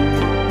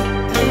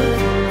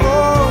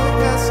 Oh,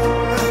 yes it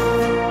will.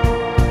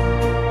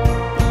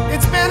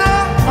 It's been a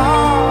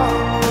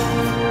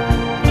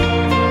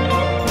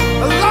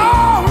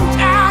long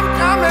time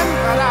coming,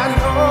 but I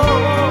know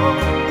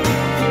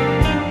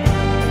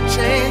the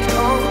change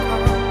gonna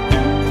come.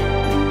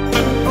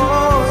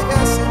 Oh,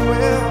 yes it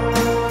will.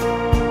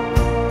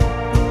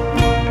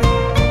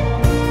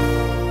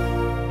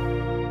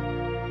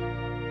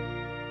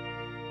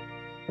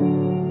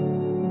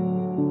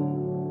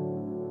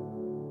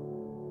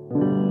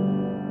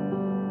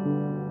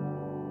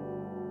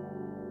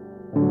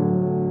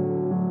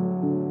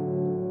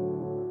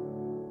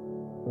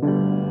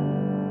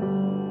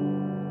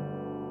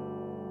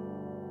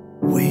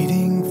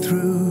 Wading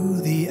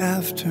through the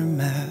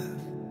aftermath,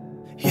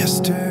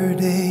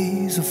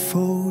 yesterday's a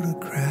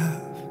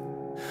photograph,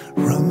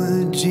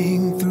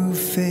 rummaging through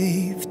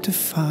faith to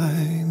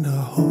find a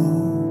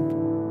hope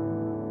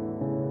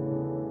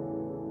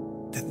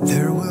that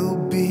there will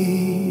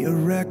be a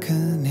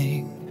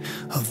reckoning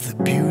of the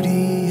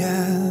beauty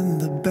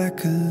and the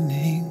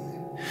beckoning,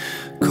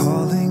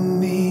 calling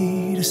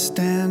me to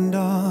stand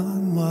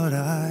on what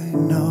I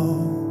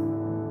know.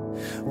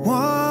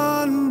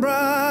 One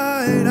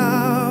bright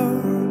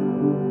hour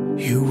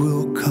you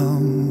will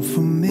come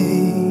for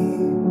me.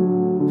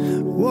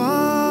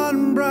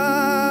 One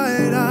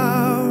bright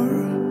hour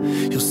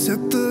you'll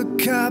set the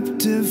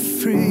captive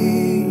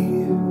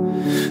free.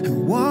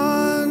 And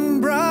one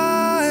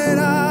bright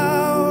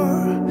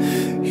hour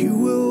you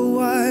will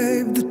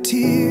wipe the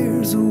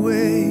tears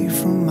away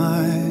from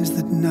eyes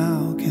that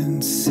now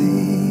can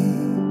see.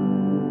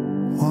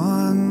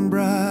 One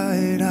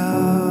bright hour.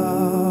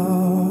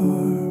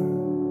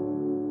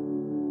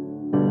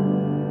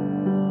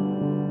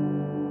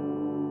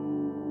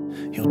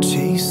 You'll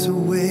chase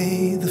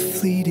away the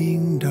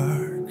fleeting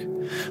dark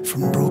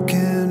from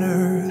broken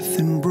earth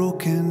and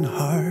broken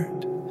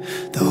heart,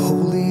 the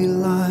holy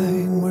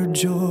line where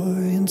joy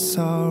and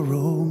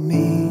sorrow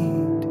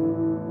meet.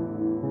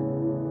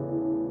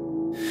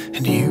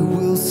 And you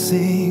will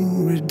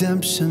sing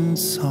redemption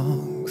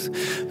songs,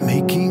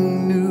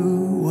 making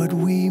new what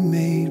we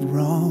made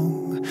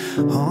wrong.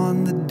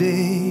 On the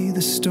day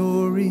the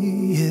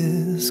story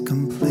is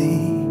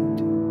complete,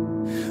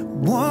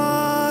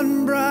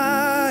 one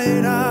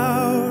bright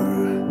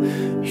hour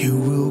you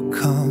will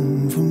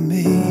come for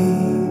me.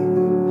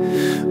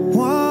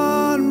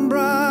 One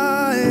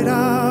bright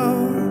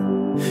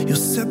hour you'll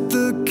set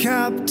the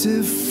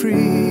captive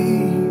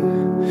free.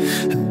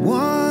 And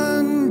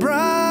one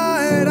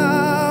bright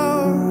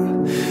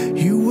hour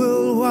you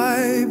will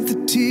wipe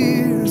the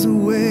tears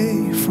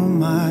away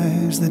from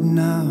eyes that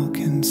now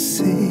can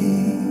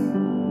see.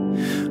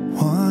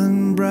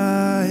 One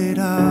bright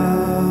hour.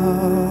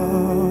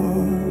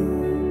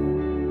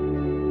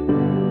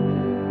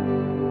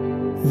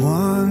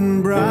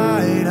 One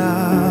bright hour.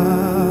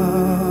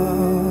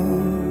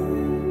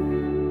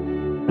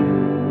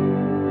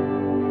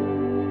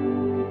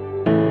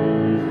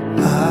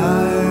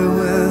 I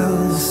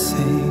will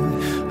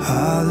sing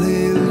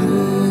hallelujah.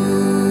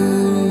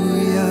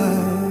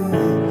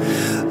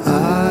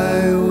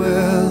 I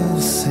will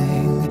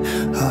sing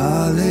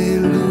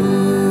hallelujah.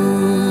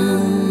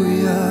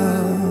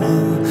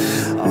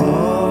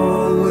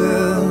 All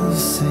will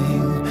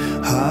sing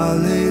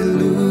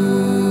hallelujah.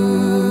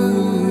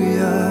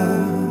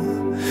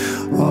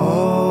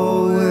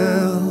 All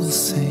will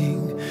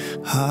sing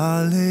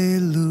hallelujah.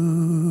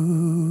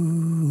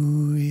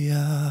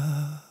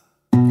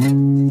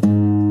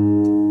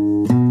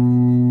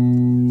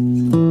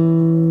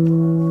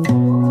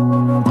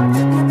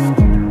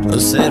 A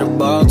set of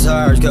ball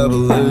tires, couple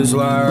loose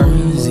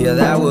wires. Yeah,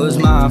 that was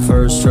my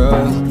first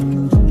truck.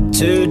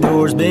 2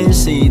 doors, bench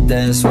seat,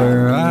 that's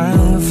where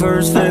I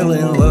first fell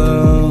in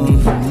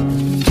love.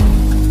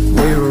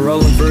 We were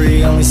rolling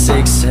free, only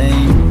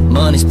 16.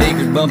 Money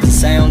speakers bumping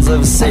sounds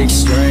of a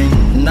 6-string.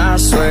 And I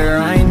swear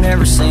I ain't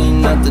never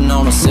seen nothing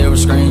on a silver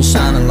screen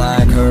shining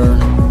like her.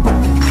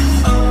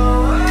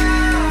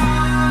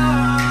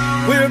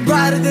 We were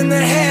brighter than the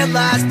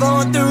headlights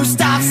blowing through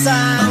stop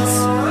signs.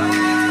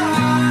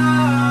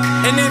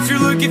 And if you're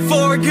looking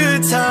for a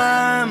good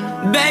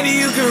time, baby,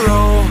 you can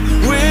roll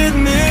with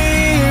me.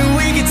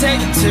 We can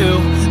take it to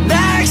the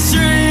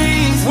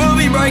extremes. We'll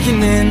be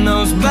breaking in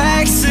those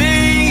back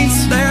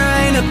seats. There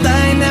ain't a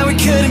thing that we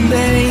couldn't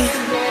be.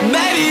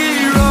 Baby,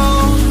 if you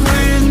roll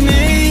with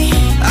me,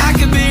 I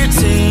could be your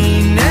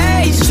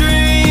teenage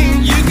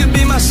dream. You could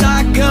be my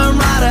shotgun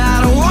rider.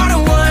 I don't want a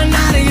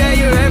one-nighter. Yeah,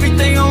 you're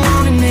everything I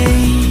want and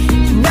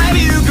need.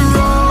 Baby, you can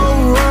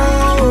roll,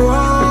 roll,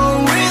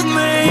 roll with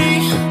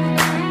me.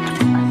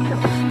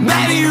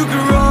 Baby, you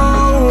can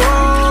roll,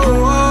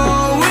 roll,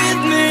 roll with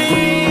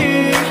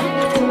me.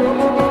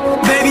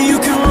 Baby, you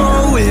can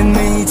roll with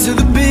me to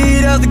the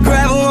beat of the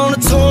gravel on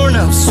a torn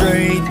up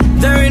street.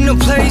 There ain't no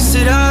place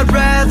that I'd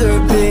rather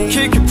be.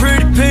 Kicking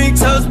pretty pink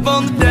toes up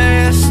on the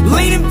dash,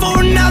 leaning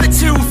for another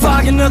two,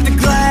 fogging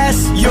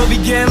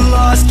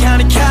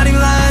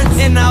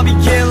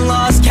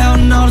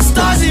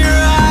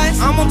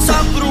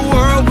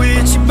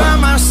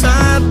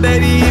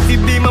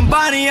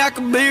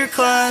like a beer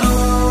club.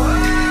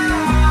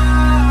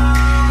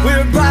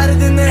 We're brighter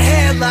than the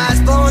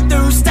headlights, blowing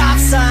through stop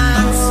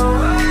signs.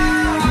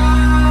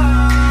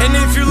 And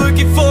if you're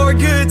looking for a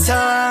good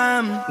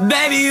time,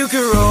 baby, you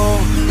can roll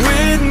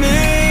with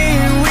me.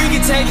 We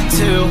can take it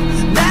to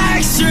the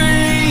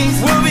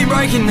extremes. We'll be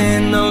breaking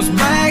in those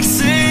back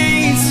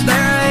seats.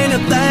 There ain't a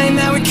thing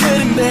that we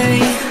couldn't be.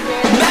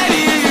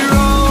 Baby, if you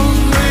roll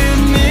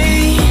with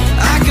me,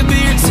 I could be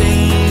your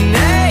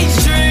teenage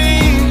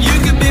dream. You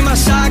could be my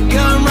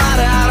shotgun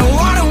rider. I don't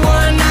want a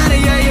one-nighter.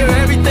 Yeah, you're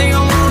everything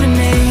I want in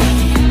me.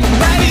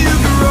 Baby, you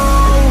can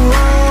roll,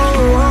 roll,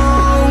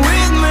 roll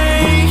with me.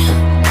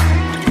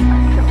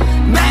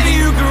 Baby,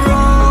 you can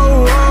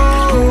roll,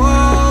 roll,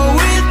 roll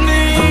with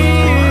me.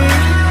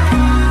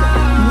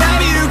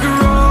 Baby, you can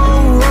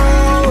roll,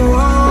 roll,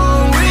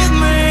 roll with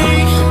me.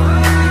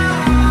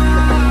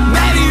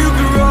 Baby, you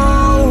can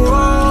roll,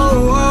 roll,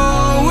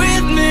 roll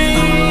with me.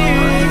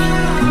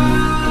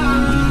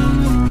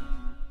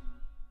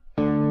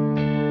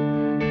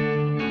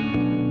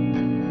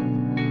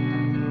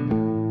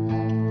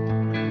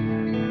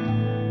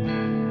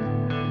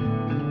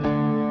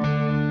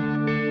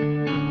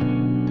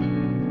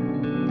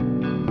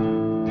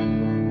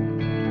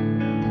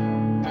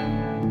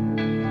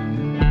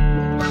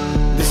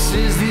 This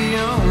is the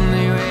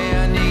only way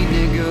I need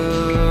to go.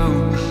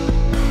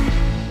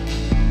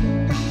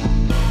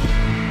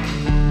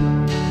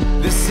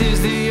 This is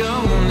the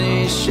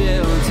only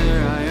shelter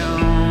I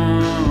own.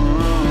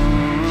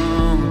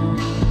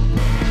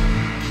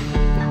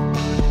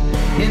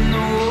 In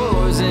the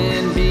wars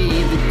and be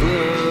the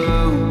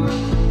glow.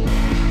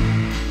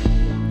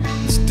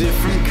 It's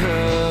different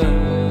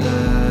colors.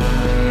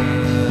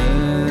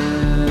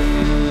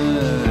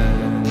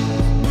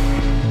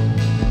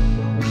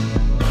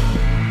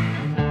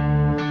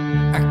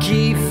 I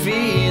keep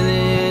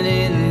feeling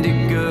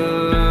indigo.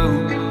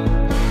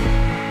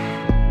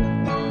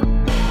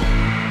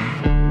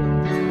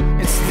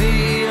 It's the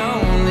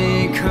only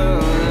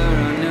color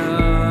I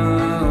know.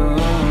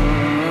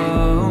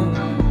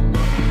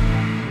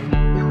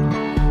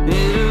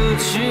 It'll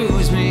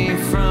choose me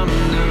from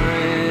the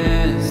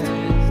rest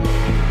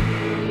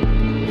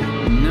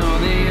and all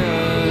the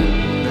others.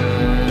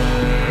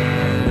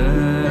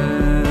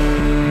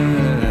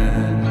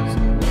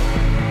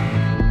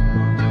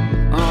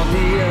 All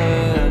the others.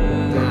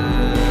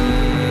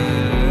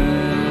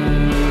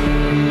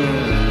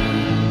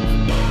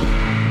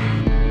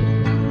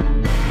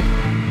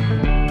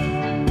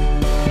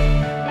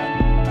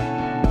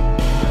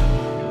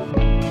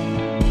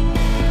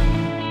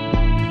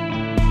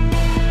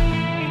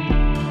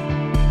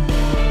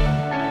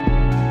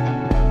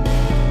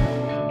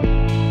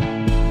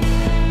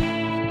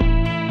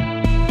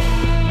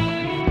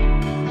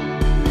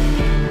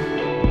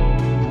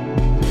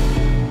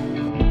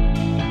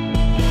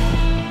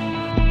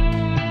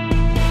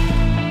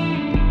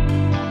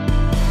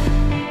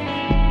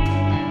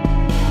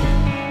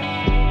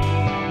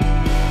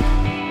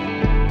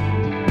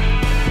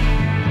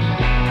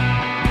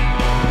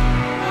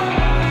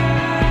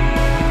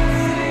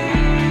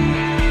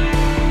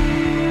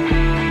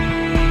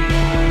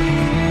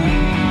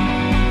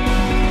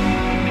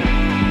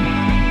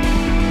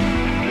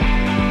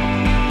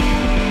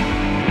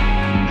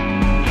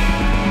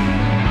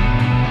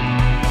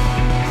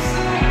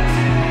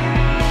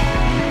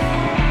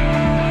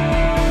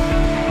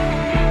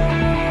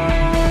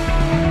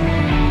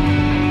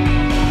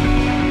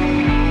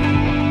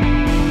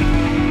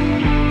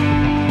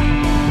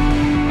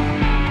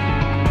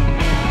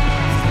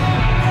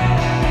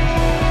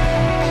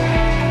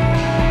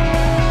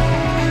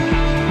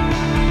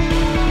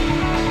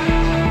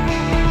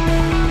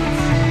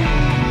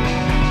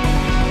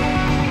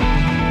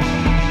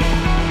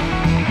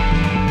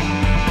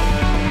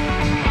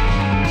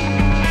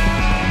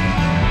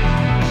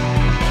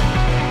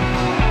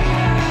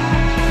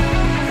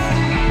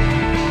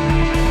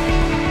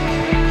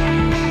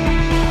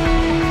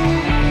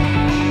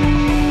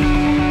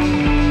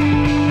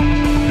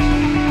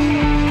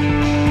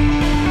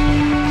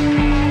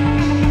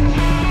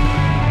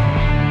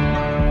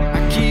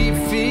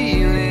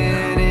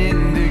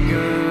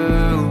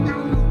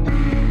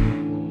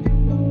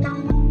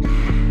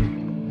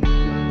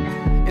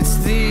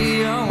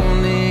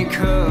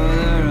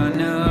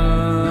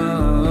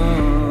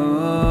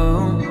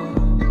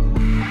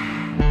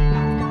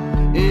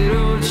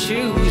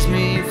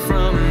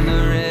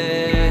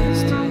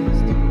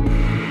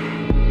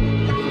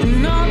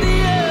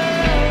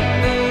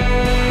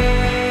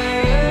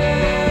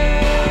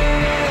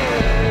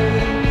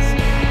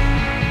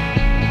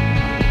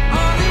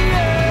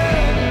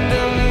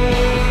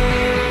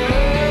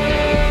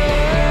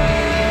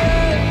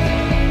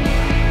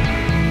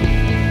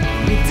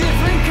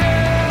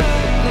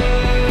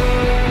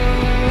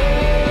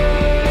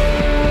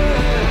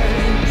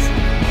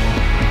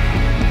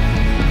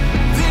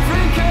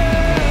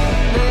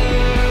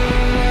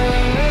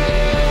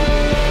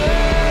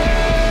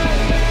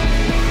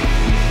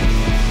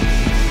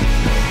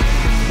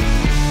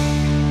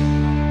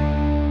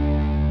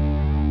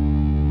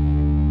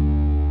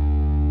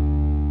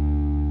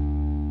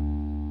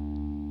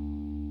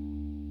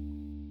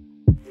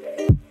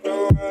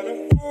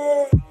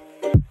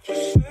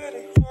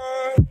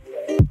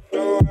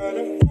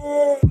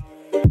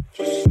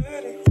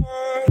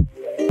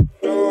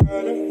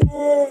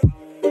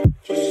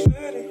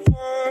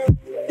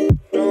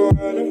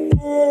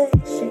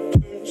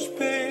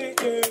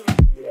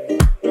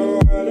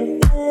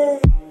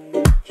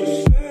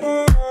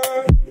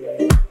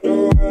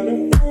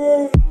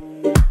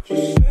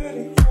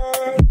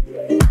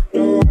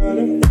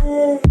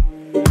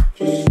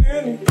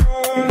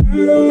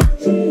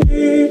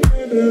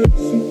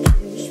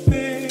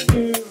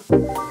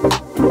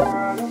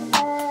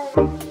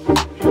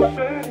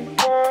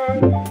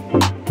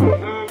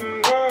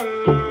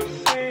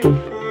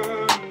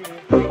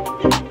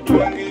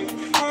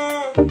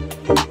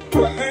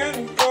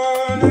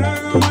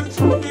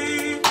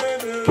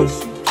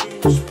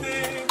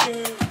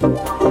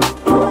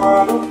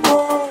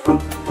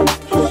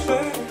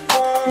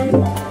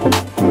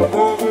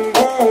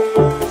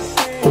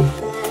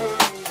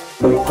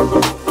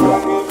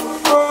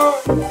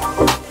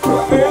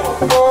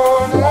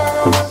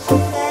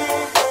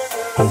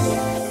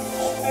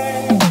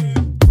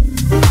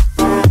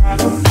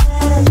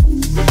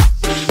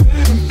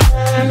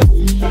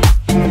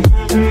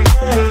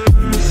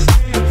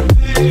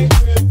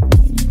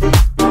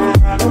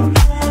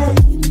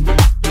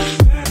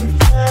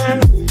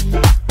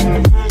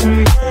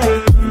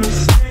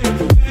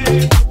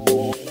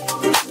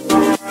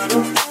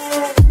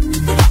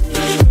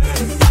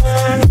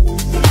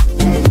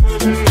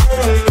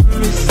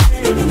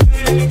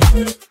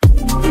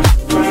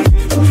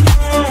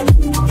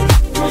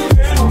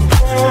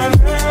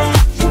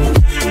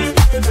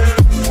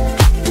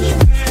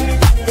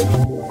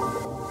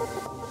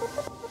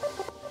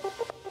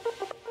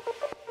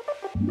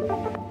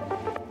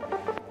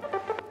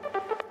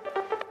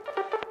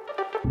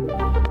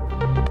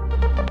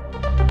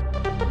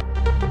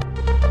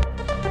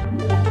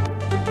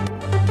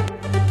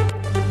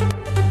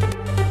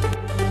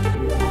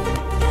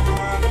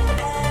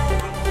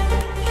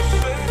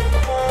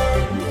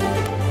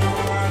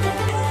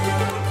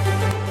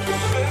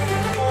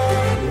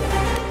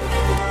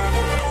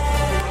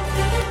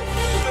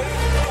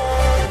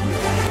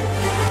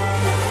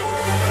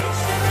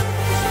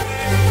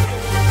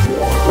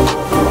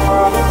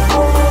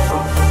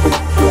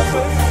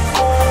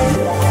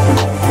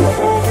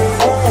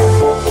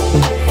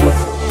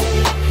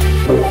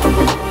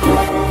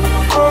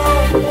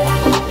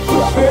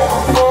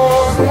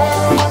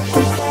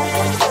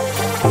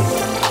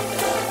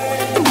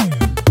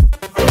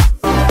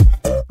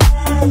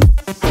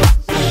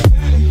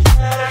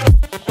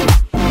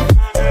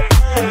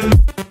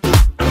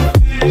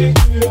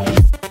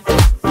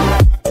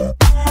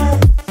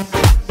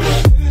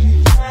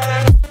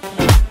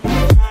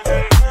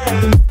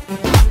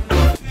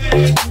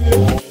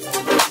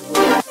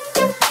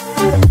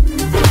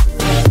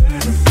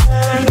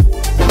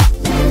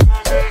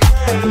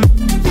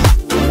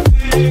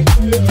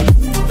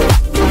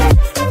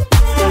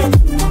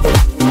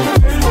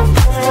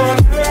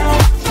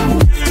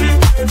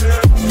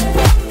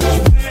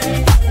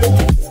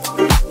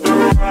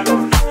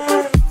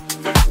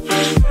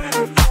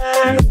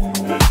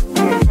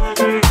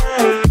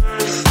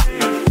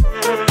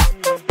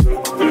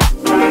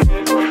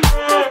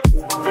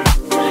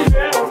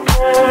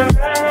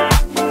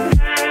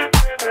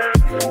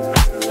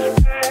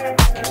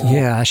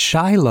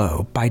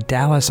 Shiloh by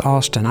Dallas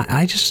Austin.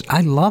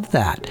 I love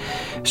that.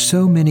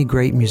 So many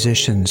great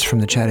musicians from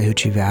the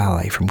Chattahoochee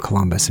Valley, from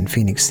Columbus and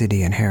Phoenix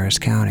City and Harris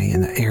County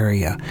in the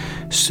area.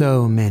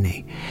 So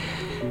many.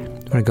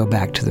 I'm going to go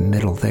back to the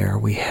middle there.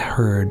 We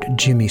heard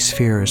Jimmy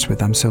Spheris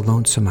with I'm So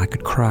Lonesome I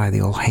Could Cry,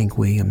 the old Hank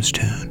Williams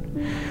tune.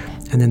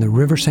 And then the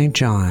River St.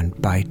 John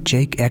by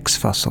Jake X.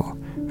 Fussell,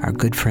 our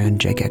good friend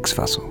Jake X.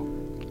 Fussell.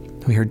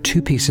 We heard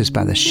two pieces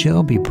by the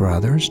Shelby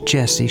brothers,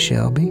 Jesse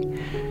Shelby,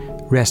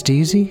 Rest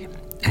Easy,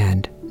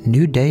 and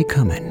New Day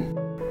Comin'.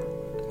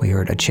 We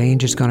heard A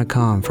Change Is Gonna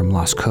Come from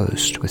Lost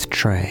Coast with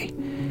Trey.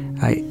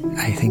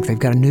 I think they've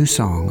got a new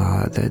song,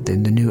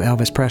 the new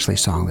Elvis Presley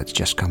song that's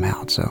just come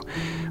out, so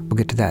we'll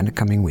get to that in the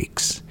coming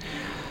weeks.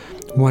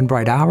 One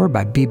Bright Hour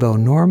by Bebo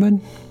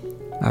Norman,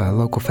 a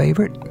local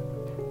favorite.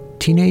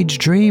 Teenage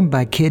Dream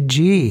by Kid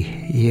G,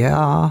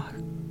 yeah,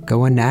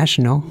 going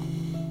national.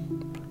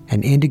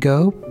 And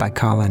Indigo by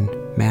Colin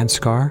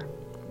Manskar.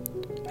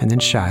 And then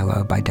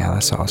Shiloh by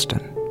Dallas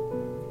Austin.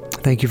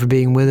 Thank you for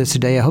being with us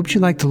today. I hope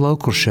you liked the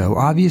local show.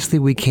 Obviously,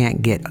 we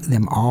can't get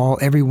them all,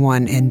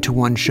 everyone into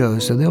one show,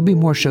 so there'll be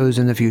more shows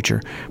in the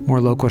future,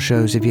 more local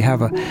shows. If you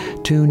have a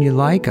tune you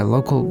like, a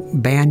local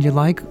band you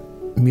like,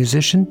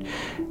 musician,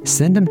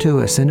 send them to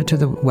us. Send it to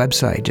the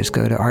website. Just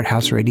go to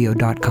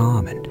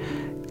arthouseradio.com and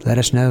let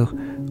us know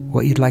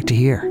what you'd like to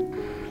hear.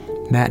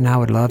 Matt and I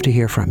would love to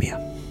hear from you.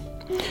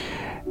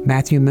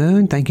 Matthew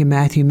Moon, thank you,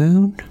 Matthew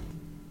Moon.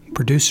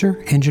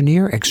 Producer,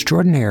 engineer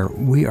extraordinaire,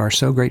 we are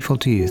so grateful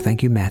to you.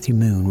 Thank you, Matthew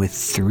Moon, with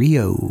 3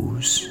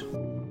 O's.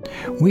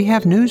 We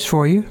have news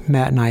for you,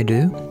 Matt and I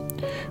do.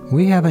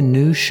 We have a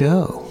new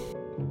show.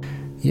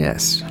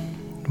 Yes,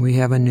 we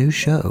have a new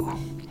show.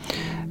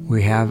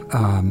 We have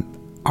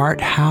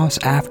Art House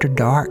After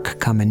Dark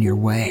coming your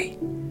way.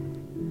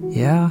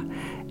 Yeah,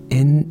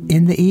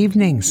 in the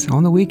evenings,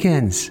 on the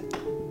weekends,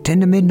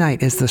 10 to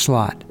midnight is the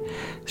slot.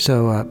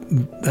 So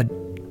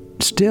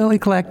still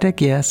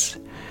eclectic, yes,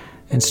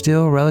 and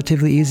still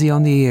relatively easy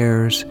on the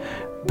ears,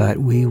 but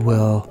we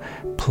will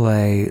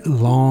play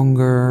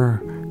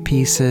longer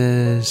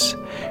pieces.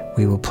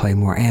 We will play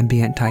more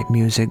ambient type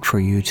music for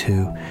you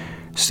to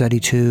study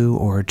to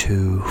or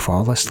to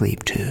fall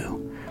asleep to.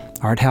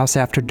 Art House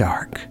After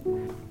Dark.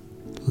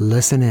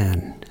 Listen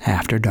in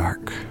after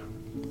dark.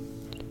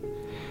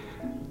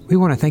 We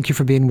want to thank you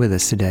for being with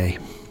us today.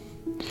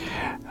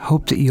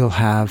 Hope that you'll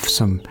have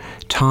some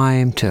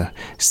time to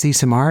see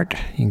some art.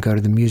 You can go to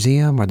the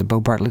museum or the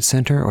Bo Bartlett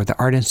Center or the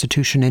art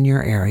institution in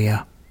your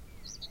area.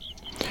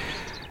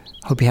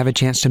 Hope you have a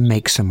chance to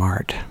make some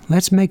art.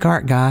 Let's make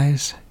art,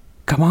 guys.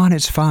 Come on,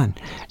 it's fun,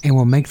 and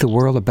we'll make the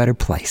world a better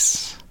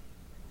place.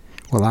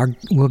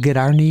 We'll get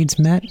our needs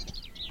met,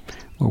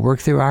 we'll work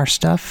through our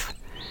stuff,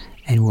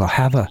 and we'll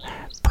have a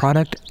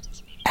product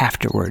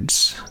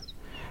afterwards.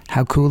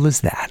 How cool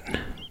is that?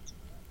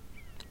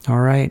 All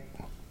right.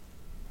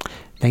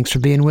 Thanks for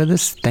being with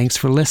us. Thanks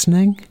for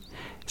listening.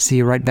 See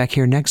you right back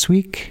here next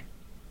week.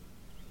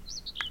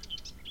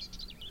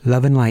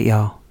 Love and light,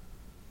 y'all.